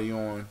nobody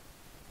on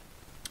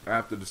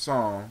after the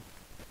song,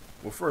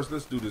 well, first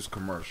let's do this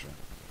commercial.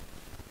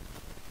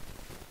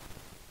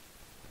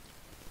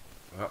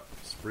 Well,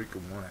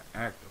 Spreaker want to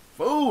act a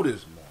fool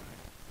this morning.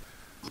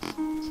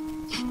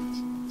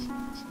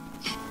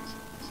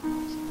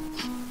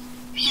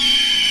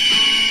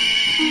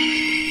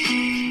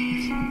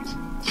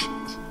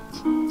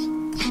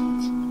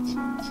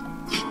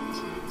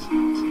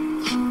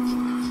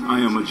 I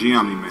am a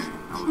Gye-Nyame man.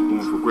 I was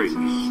born for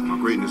greatness. My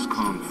greatness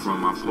comes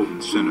from my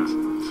potent sinner.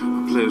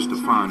 I pledge to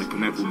find and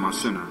connect with my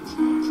sinner.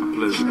 I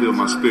pledge to build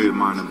my spirit,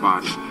 mind, and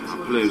body. I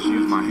pledge to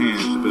use my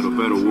hands to build a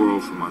better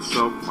world for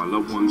myself, my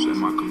loved ones, and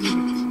my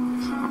community.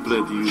 I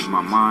pledge to use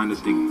my mind to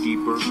think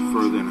deeper,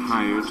 further, and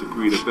higher to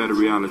create a better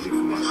reality for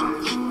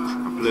myself.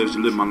 I pledge to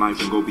live my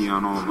life and go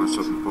beyond all my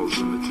self-imposed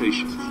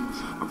limitations.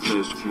 I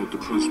pledge to promote the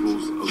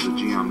principles of the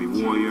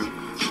Gye-Nyame warrior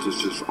to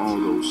assist all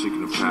those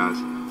seeking the path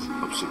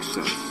of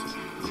success.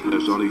 I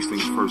pledge all these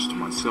things first to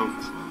myself,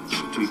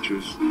 to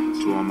teachers,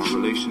 to all my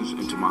relations,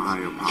 and to my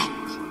higher power.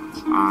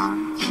 I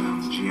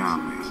am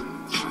Gye-Nyame.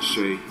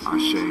 Ashe,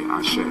 Ashe,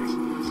 Ashe.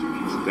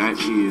 That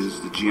is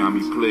the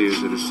Gye-Nyame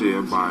pledge that is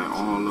said by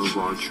all of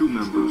our true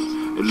members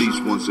at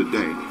least once a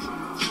day.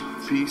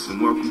 Peace and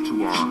welcome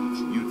to our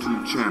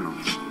YouTube channel.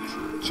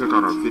 Check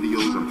out our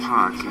videos and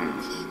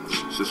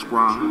podcasts.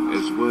 Subscribe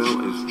as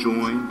well as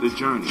join the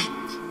journey.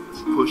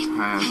 Push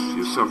past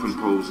your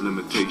self-imposed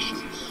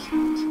limitations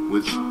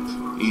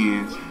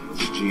within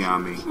the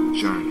Gye-Nyame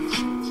journey.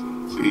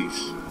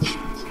 Peace.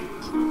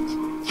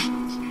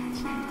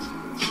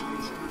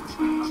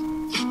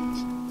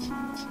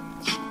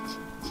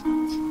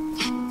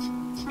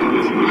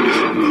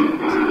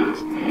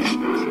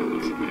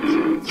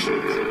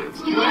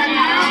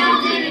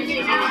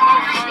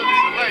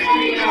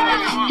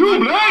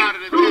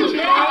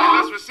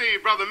 Let's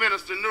receive Brother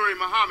Minister Nuri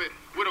Muhammad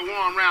with a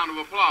warm round of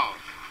applause.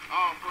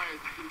 All praise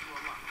to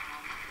Allah.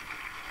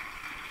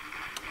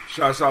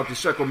 Shouts out to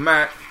Shekel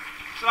Matt,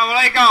 Assalamu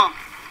alaikum.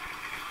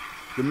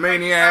 the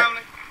Maniac,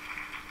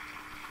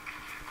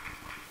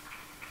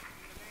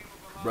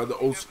 Brother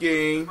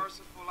Oskeen.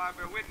 Merciful, I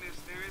bear witness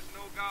there is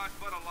no God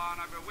but Allah,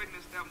 and I bear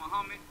witness that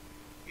Muhammad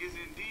is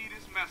indeed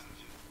his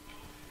messenger.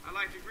 I'd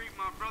like to greet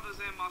my brothers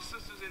and my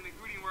sisters in the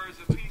greeting words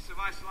of peace of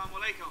Assalamu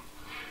alaikum.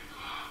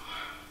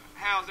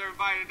 How's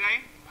everybody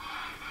today?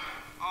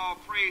 All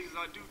praises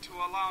are due to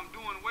Allah. I'm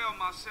doing well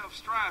myself,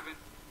 striving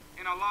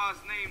in Allah's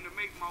name to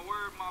make my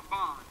word my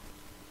bond.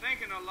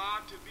 Thanking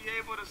Allah to be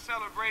able to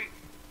celebrate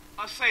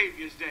a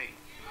Savior's Day.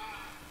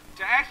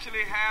 To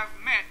actually have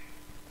met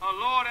a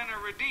Lord and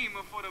a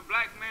Redeemer for the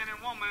black man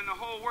and woman in the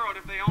whole world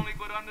if they only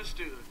but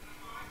understood.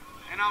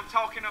 And I'm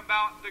talking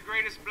about the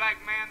greatest black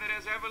man that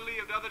has ever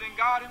lived other than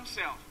God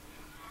himself,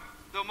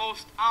 the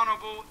most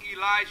honorable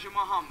Elijah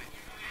Muhammad.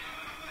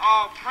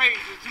 All praise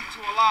is due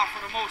to Allah for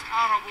the most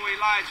honorable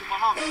Elijah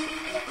Muhammad.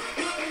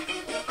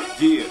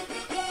 Yeah,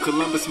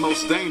 Columbus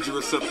most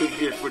dangerous up in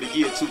here for the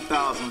year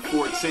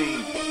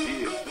 2014.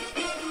 Yeah,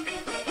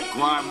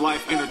 Grime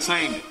Life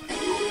Entertainment.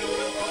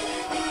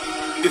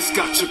 It's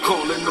got you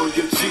calling on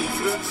your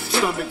Jesus.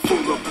 Stomach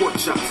full of pork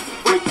chops.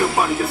 Break the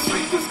body of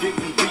sleepers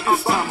getting beat.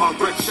 This time I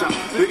wreck shop.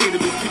 The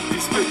enemy keep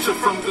these picture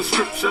from the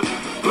scripture.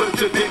 Blood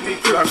you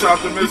didn't Shouts out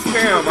to Miss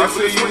Cam. I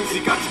see you.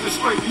 He got you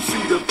display. You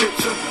see the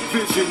picture.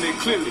 Vision it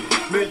clearly.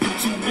 Man, you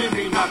too near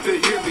me not to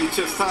hear me.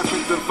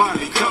 Chastisement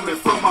divinely coming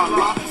from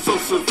Allah so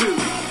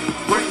severely.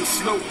 Rain,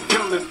 snow,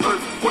 hell, and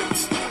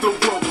earthquakes. The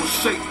world will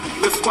shake.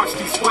 Let's watch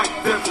these white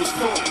devils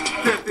fall.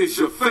 Death is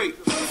your fate.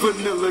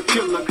 Vanilla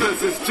killer,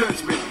 cause it's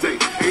judgment day.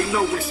 Ain't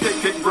no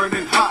escape, ain't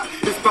running hot.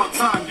 It's about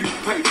time you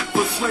pay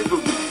for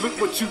slavery.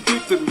 Look what you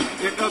did to me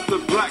and other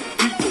black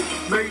people.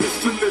 Made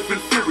us to live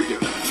inferior.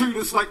 Treat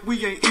us like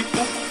we ain't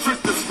equal.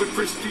 Tricked us with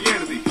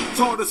Christianity.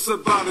 Taught us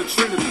about a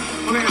trinity.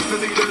 Plans to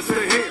lead us to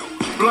hell.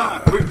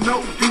 Blind with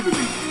no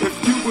unity. If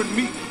you and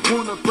me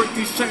wanna break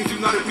these chains,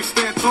 united we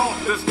stand tall.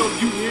 There's no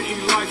union,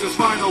 Elijah's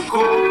final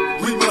call.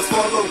 We must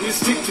follow his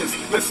teachings.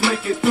 Let's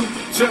make it through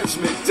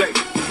Judgment Day.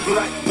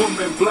 Black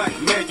woman, black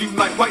man,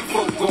 unite, white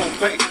folk gon'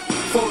 pay.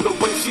 For the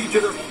way she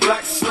did her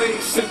black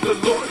slave, sent the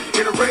Lord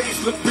in a rage.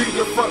 Look, read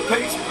the front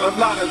page. A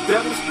lot of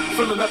devils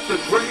filling up the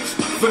graves.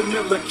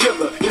 Vanilla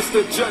killer, it's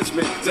the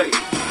Judgment Day.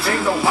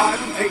 Ain't no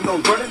hiding, ain't no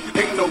running,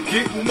 ain't no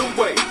getting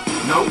away.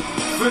 No,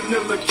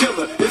 vanilla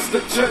killer, it's the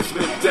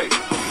Judgment Day.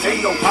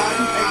 Ain't no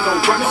hiding, ain't no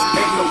running,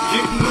 ain't no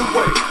getting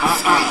away.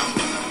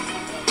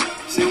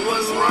 See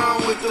what's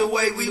wrong with the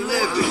way we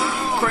living?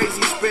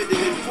 Crazy spending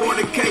and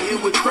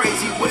fornicating with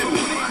crazy women.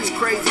 It's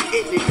crazy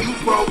ignorant, you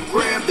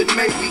programmed and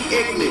made me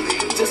ignorant.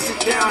 Just sit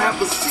down,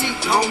 have a seat,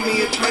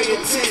 homie, and pay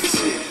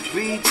attention.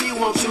 BET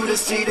wants you to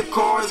see the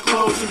cars,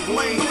 clothes, and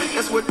bling.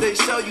 That's what they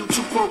show you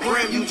to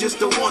program you just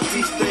to want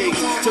these things.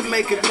 To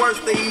make it worse,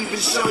 they even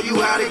show you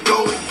how to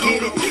go and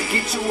get it.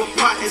 Get you a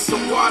pot and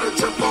some water,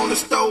 jump on the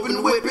stove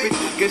and whip it.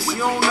 Guess you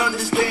don't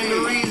understand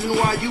the reason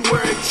why you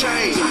wear a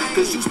chain.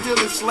 Cause you still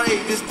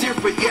enslaved, it's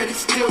different, yet it's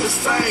still the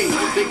same.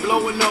 They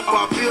blowing up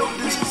our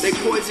buildings, they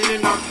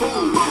poisoning our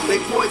food. They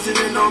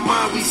poisoning our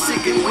mind, we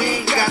sick and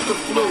we ain't got the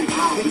flu.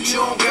 But you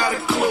don't got a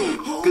clue,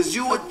 cause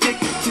you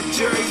addicted to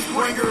Jerry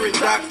Springer and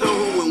Dr.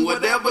 Who and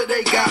whatever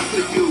they got for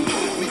you.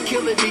 We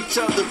killing each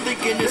other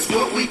thinking it's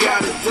what we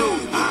gotta do.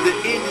 The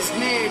end is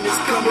near and it's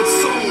coming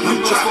soon. I'm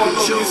trying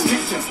to choose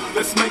teachings.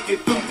 Let's make it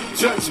through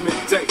Judgment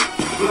Day.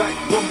 Black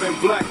woman,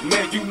 black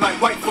man,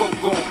 unite, white folk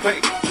gon'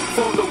 pay.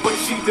 For the way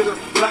she did her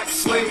black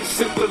slave,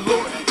 sent the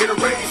Lord in a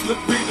rage. Look,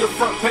 read the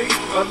front page.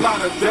 A lot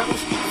of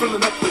devils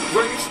filling up the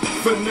graves.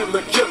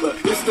 Vanilla killer,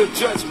 it's the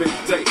Judgment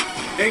Day.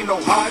 Ain't no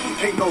hiding,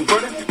 ain't no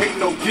running, ain't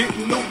no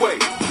getting away.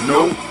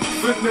 No,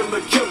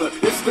 vanilla killer,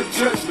 it's the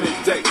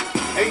Judgment Day.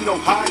 Ain't no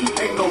hiding,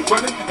 ain't no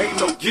running, ain't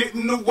no getting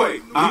getting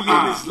away. We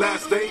in these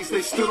last days,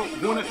 they still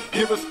don't wanna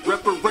give us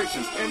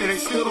reparations, and they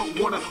still don't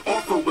wanna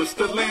offer us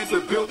the land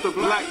that built the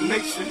black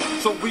nation,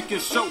 so we can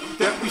show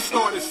that we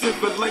started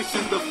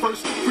civilization, the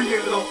first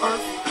created on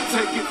earth.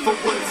 Take it for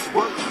what it's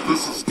worth.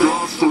 This is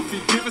God, so if He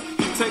give it,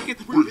 He take it.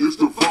 Release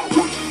the power.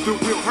 The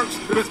real hurts,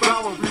 let's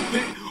bow and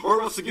repent,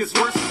 or else it gets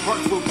worse.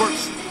 Hearts will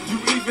burst. You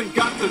even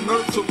got the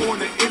nerve to want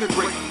to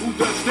integrate. Who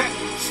does that?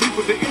 Sleep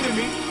with the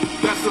enemy.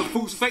 That's a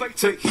fool's fate.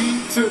 Take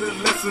heed to the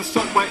lessons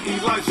taught by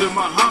Elijah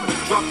Muhammad.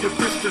 Drop your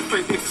Christian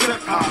faith,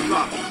 accept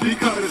Allah.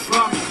 Become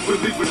Islamic,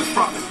 believe in His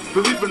prophets.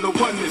 Believe in the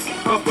oneness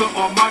of the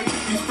Almighty.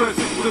 He's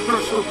present, the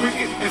thirst of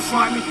wicked and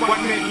slimy. White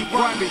man, he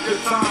grimy.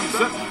 Your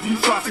time's up. You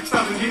try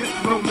 6,000 years,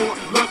 no more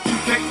luck. You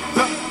can't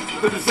duck.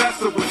 The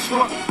disaster was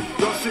struck.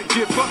 Y'all should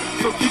give up.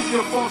 So keep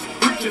your false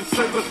preaching.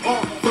 Save us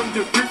all from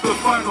your grief, the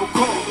final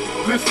call.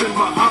 Listen,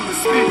 Muhammad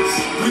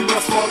speaks. We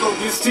must follow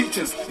his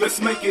teachings.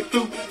 Let's make it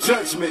through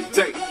Judgment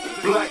Day.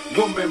 Black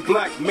woman,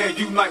 black man,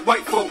 unite.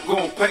 White folk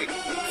gon' pay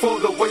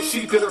for the way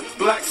she did her.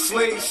 Black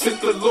slave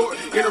sent the Lord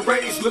in a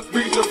rage. Look,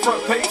 read the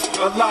front page.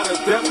 A lot of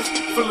devils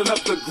filling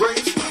up the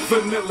graves.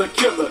 Vanilla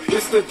killer,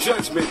 it's the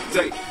Judgment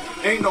Day.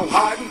 Ain't no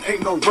hiding,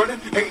 ain't no running,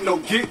 ain't no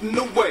getting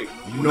away.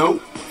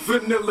 No,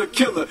 vanilla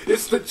killer,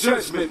 it's the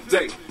Judgment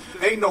Day.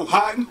 Ain't no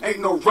hiding, ain't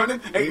no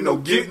running, ain't no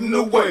getting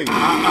away.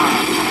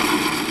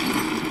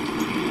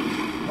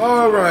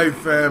 All right,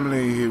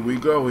 family, here we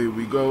go, here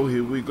we go,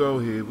 here we go,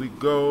 here we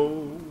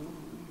go.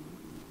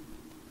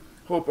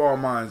 Hope all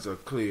minds are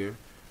clear.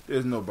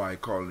 There's nobody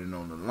calling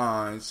on the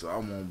line, so I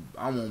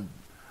won't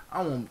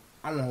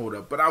hold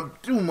up. But I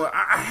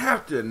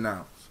have to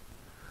announce,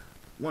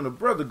 when a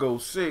brother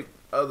goes sick,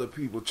 other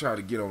people try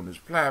to get on this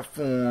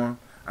platform.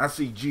 I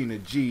see Gina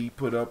G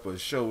put up a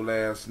show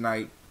last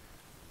night.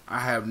 I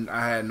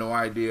had no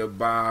idea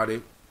about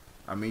it.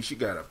 I mean, she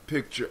got a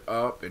picture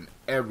up and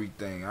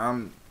everything.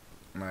 I'm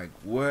like,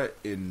 what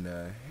in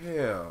the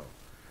hell?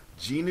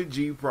 Gina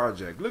G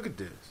Project. Look at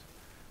this.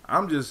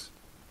 I'm just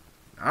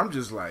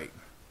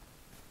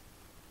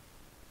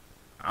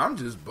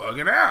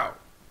bugging out.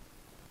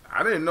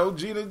 I didn't know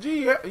Gina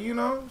G,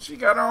 she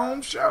got her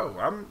own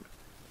show.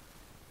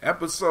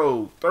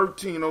 Episode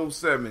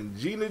 1307,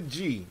 Gina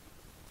G.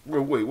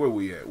 Where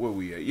we at?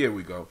 Yeah,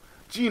 we go.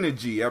 Gina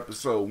G,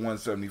 episode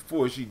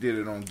 174. She did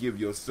it on Give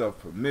Yourself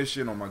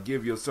Permission, on my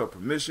Give Yourself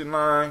Permission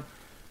line.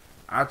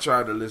 I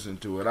tried to listen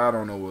to it. I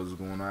don't know what's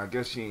going on. I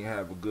guess she ain't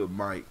have a good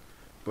mic.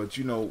 But,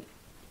 when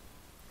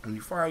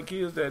you find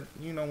kids that,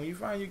 when you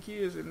find your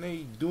kids and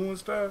they doing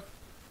stuff,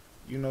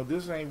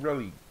 this ain't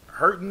really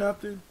hurting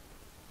nothing.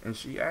 And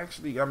she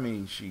actually,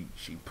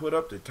 she put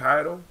up the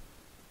title.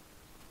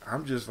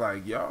 I'm just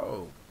like,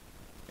 yo.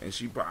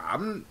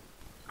 And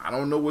I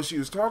don't know what she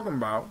was talking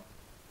about.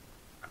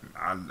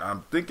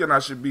 I'm thinking I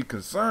should be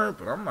concerned,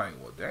 but I'm like,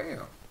 well,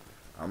 damn.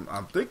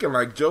 I'm thinking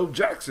like Joe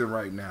Jackson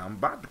right now. I'm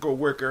about to go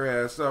work her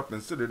ass up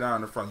and sit her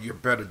down in front. You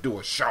better do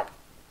a show.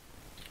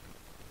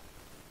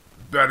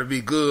 Better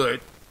be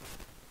good.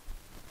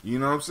 You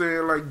know what I'm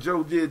saying? Like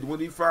Joe did when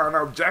he found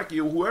out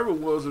Jackie or whoever it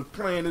was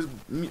playing his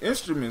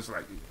instruments.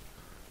 Like,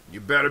 you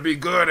better be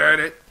good at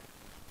it.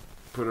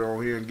 Put her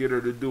on here and get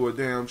her to do a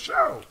damn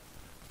show.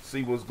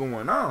 See what's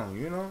going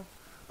on,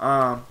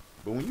 But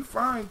when you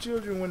find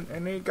children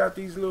and they got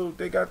these little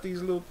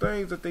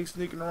things that they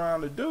sneaking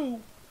around to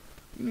do,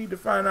 you need to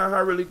find out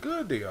how really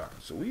good they are.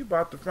 So we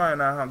about to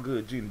find out how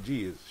good Gina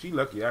G is. She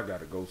lucky I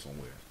gotta go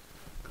somewhere.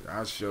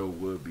 I sure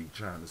would be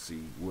trying to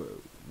see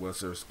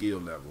what's her skill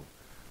level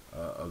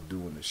of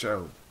doing the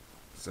show.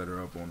 Set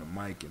her up on the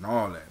mic and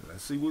all that.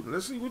 Let's see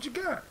what you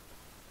got.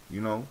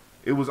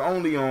 It was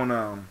only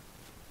on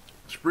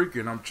Spreaker,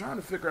 and I'm trying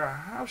to figure out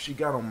how she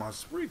got on my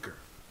Spreaker.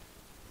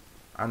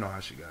 I know how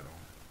she got on.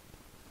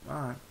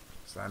 Alright.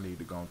 So I need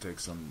to go and take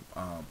some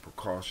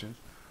precautions.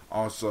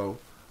 Also,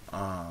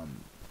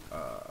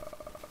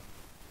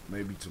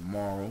 maybe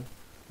tomorrow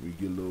we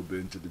get a little bit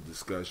into the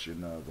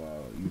discussion of,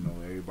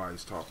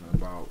 everybody's talking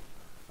about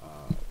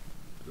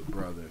the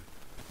brother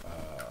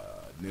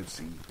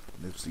Nipsey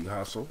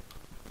Hussle.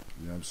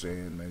 You know what I'm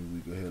saying? Maybe we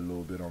could hit a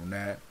little bit on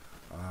that.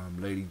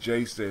 Lady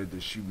J said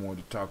that she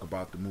wanted to talk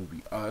about the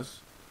movie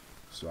Us.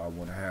 So I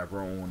want to have her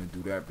on and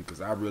do that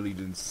because I really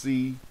didn't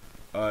see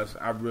Us.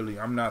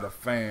 I'm not a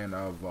fan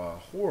of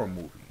horror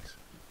movies.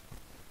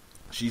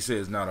 She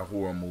says not a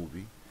horror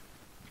movie.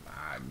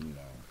 I'll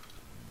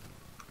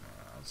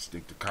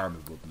stick to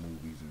comic book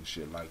movies and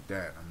shit like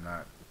that. I'm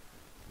not,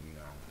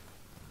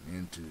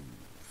 into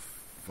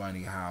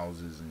funny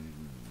houses and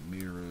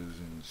mirrors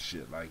and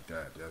shit like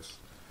that.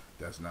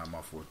 That's not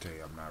my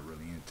forte. I'm not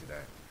really into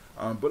that.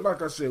 But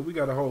like I said, we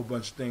got a whole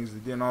bunch of things,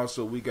 and then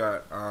also we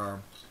got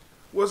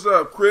what's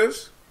up,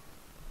 Chris?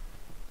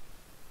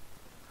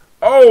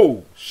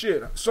 Oh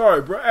shit!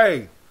 Sorry, bro.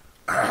 Hey,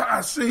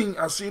 I seen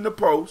the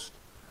post.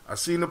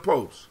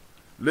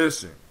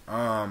 Listen,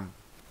 yeah,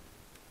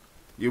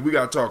 we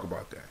gotta talk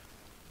about that.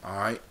 All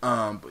right.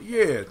 But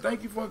yeah,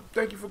 thank you for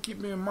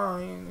keeping me in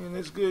mind, and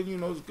it's good.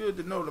 It's good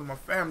to know that my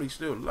family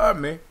still love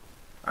me.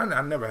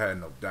 I never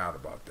had no doubt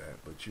about that,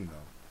 but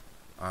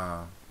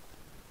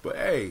But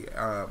hey,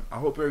 I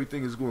hope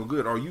everything is going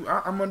good. Are you?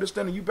 I'm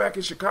understanding you back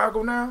in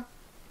Chicago now.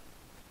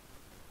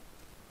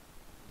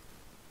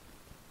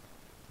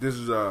 This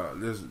is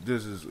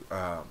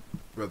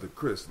brother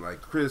Chris.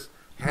 Like Chris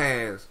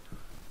has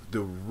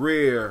the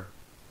rare.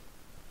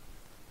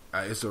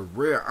 It's a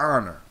rare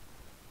honor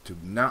to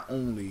not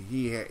only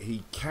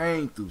he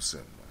came through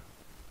Simba,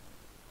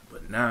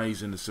 but now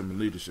he's in the Simba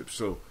leadership.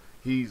 So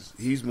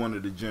he's one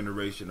of the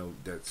generation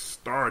that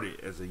started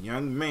as a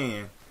young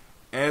man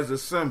as a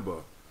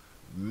Simba,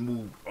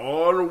 moved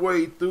all the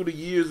way through the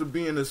years of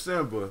being a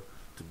Simba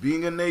to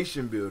being a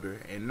nation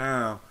builder, and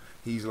now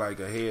he's like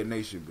a head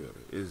nation builder.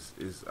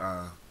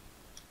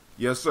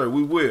 Yes sir,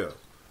 we will.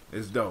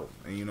 It's dope.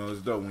 And you know,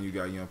 it's dope when you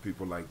got young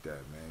people like that,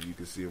 man. You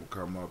can see them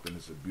come up and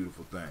it's a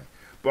beautiful thing.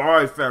 But all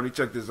right, family,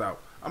 check this out.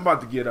 I'm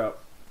about to get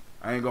up.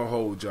 I ain't gonna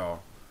hold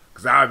y'all.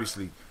 Because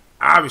obviously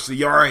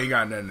y'all ain't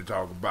got nothing to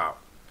talk about.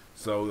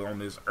 So on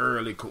this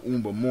early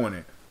Kumbaa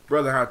morning,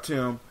 Brother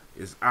Hatim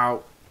is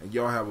out, and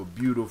y'all have a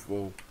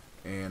beautiful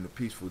and a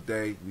peaceful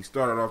day. We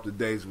started off the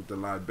days with the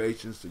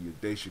libations, so your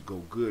day should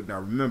go good. Now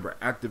remember,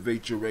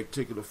 activate your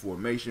reticular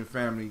formation,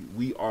 family.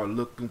 We are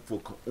looking for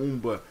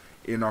Kumbaa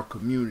in our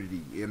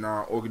community, in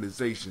our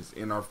organizations,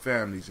 in our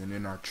families, and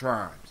in our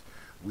tribes.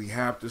 We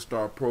have to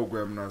start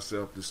programming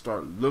ourselves to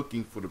start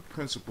looking for the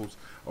principles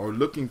or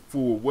looking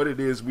for what it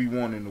is we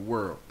want in the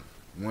world.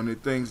 One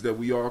of the things that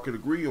we all could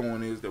agree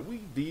on is that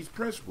these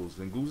principles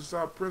and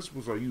Gusasab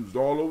principles are used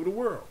all over the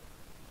world.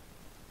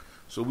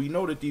 So we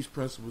know that these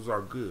principles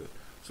are good.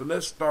 So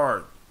let's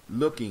start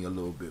looking a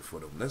little bit for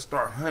them. Let's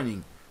start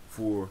hunting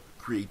for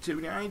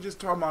creativity. I ain't just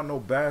talking about no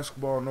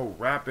basketball, no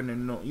rapping,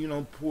 and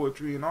no,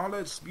 poetry and all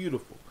that's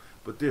beautiful.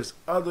 But there's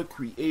other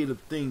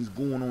creative things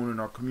going on in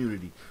our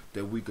community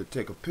that we could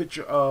take a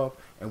picture of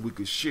and we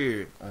could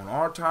share it on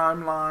our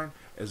timeline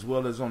as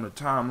well as on the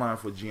timeline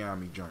for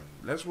Gye-Nyame Journey.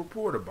 Let's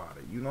report about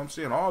it. You know what I'm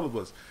saying? All of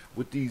us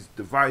with these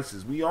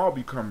devices, we all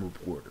become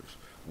reporters.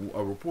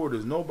 A reporter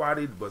is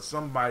nobody but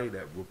somebody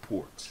that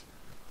reports.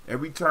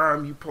 Every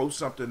time you post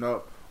something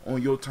up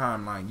on your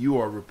timeline, you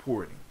are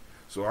reporting.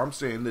 So I'm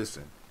saying,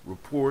 listen,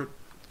 report,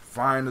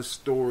 find a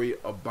story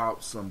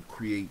about some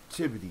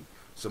creativity,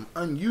 some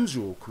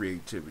unusual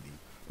creativity,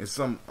 in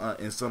some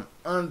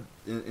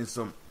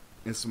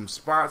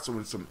spots or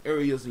in some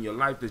areas in your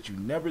life that you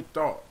never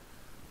thought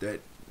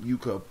that you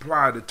could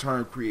apply the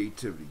term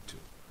creativity to.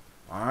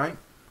 All right.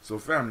 So,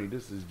 family,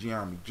 this is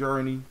Gye-Nyame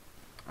Journey.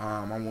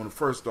 I want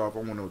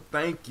to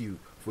thank you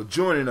for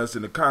joining us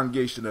in the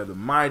congregation of the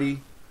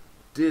mighty.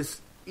 This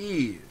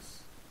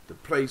is the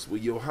place where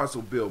your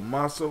hustle build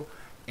muscle,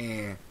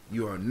 and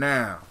you are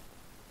now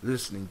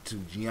listening to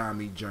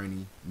Gye-Nyame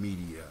Journey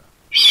Media.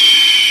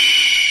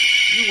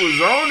 You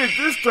was on it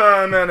this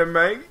time,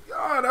 anime.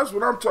 Oh, that's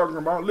what I'm talking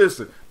about.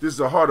 Listen, this is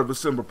a Heart of a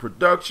Simba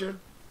production.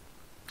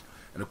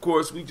 And of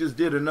course, we just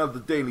did another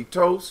Daily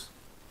Toast,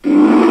 where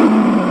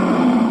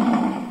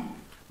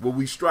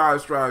we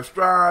strive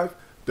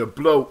to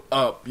blow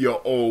up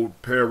your old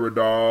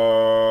paradigms.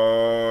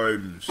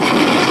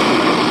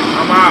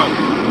 I'm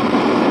out.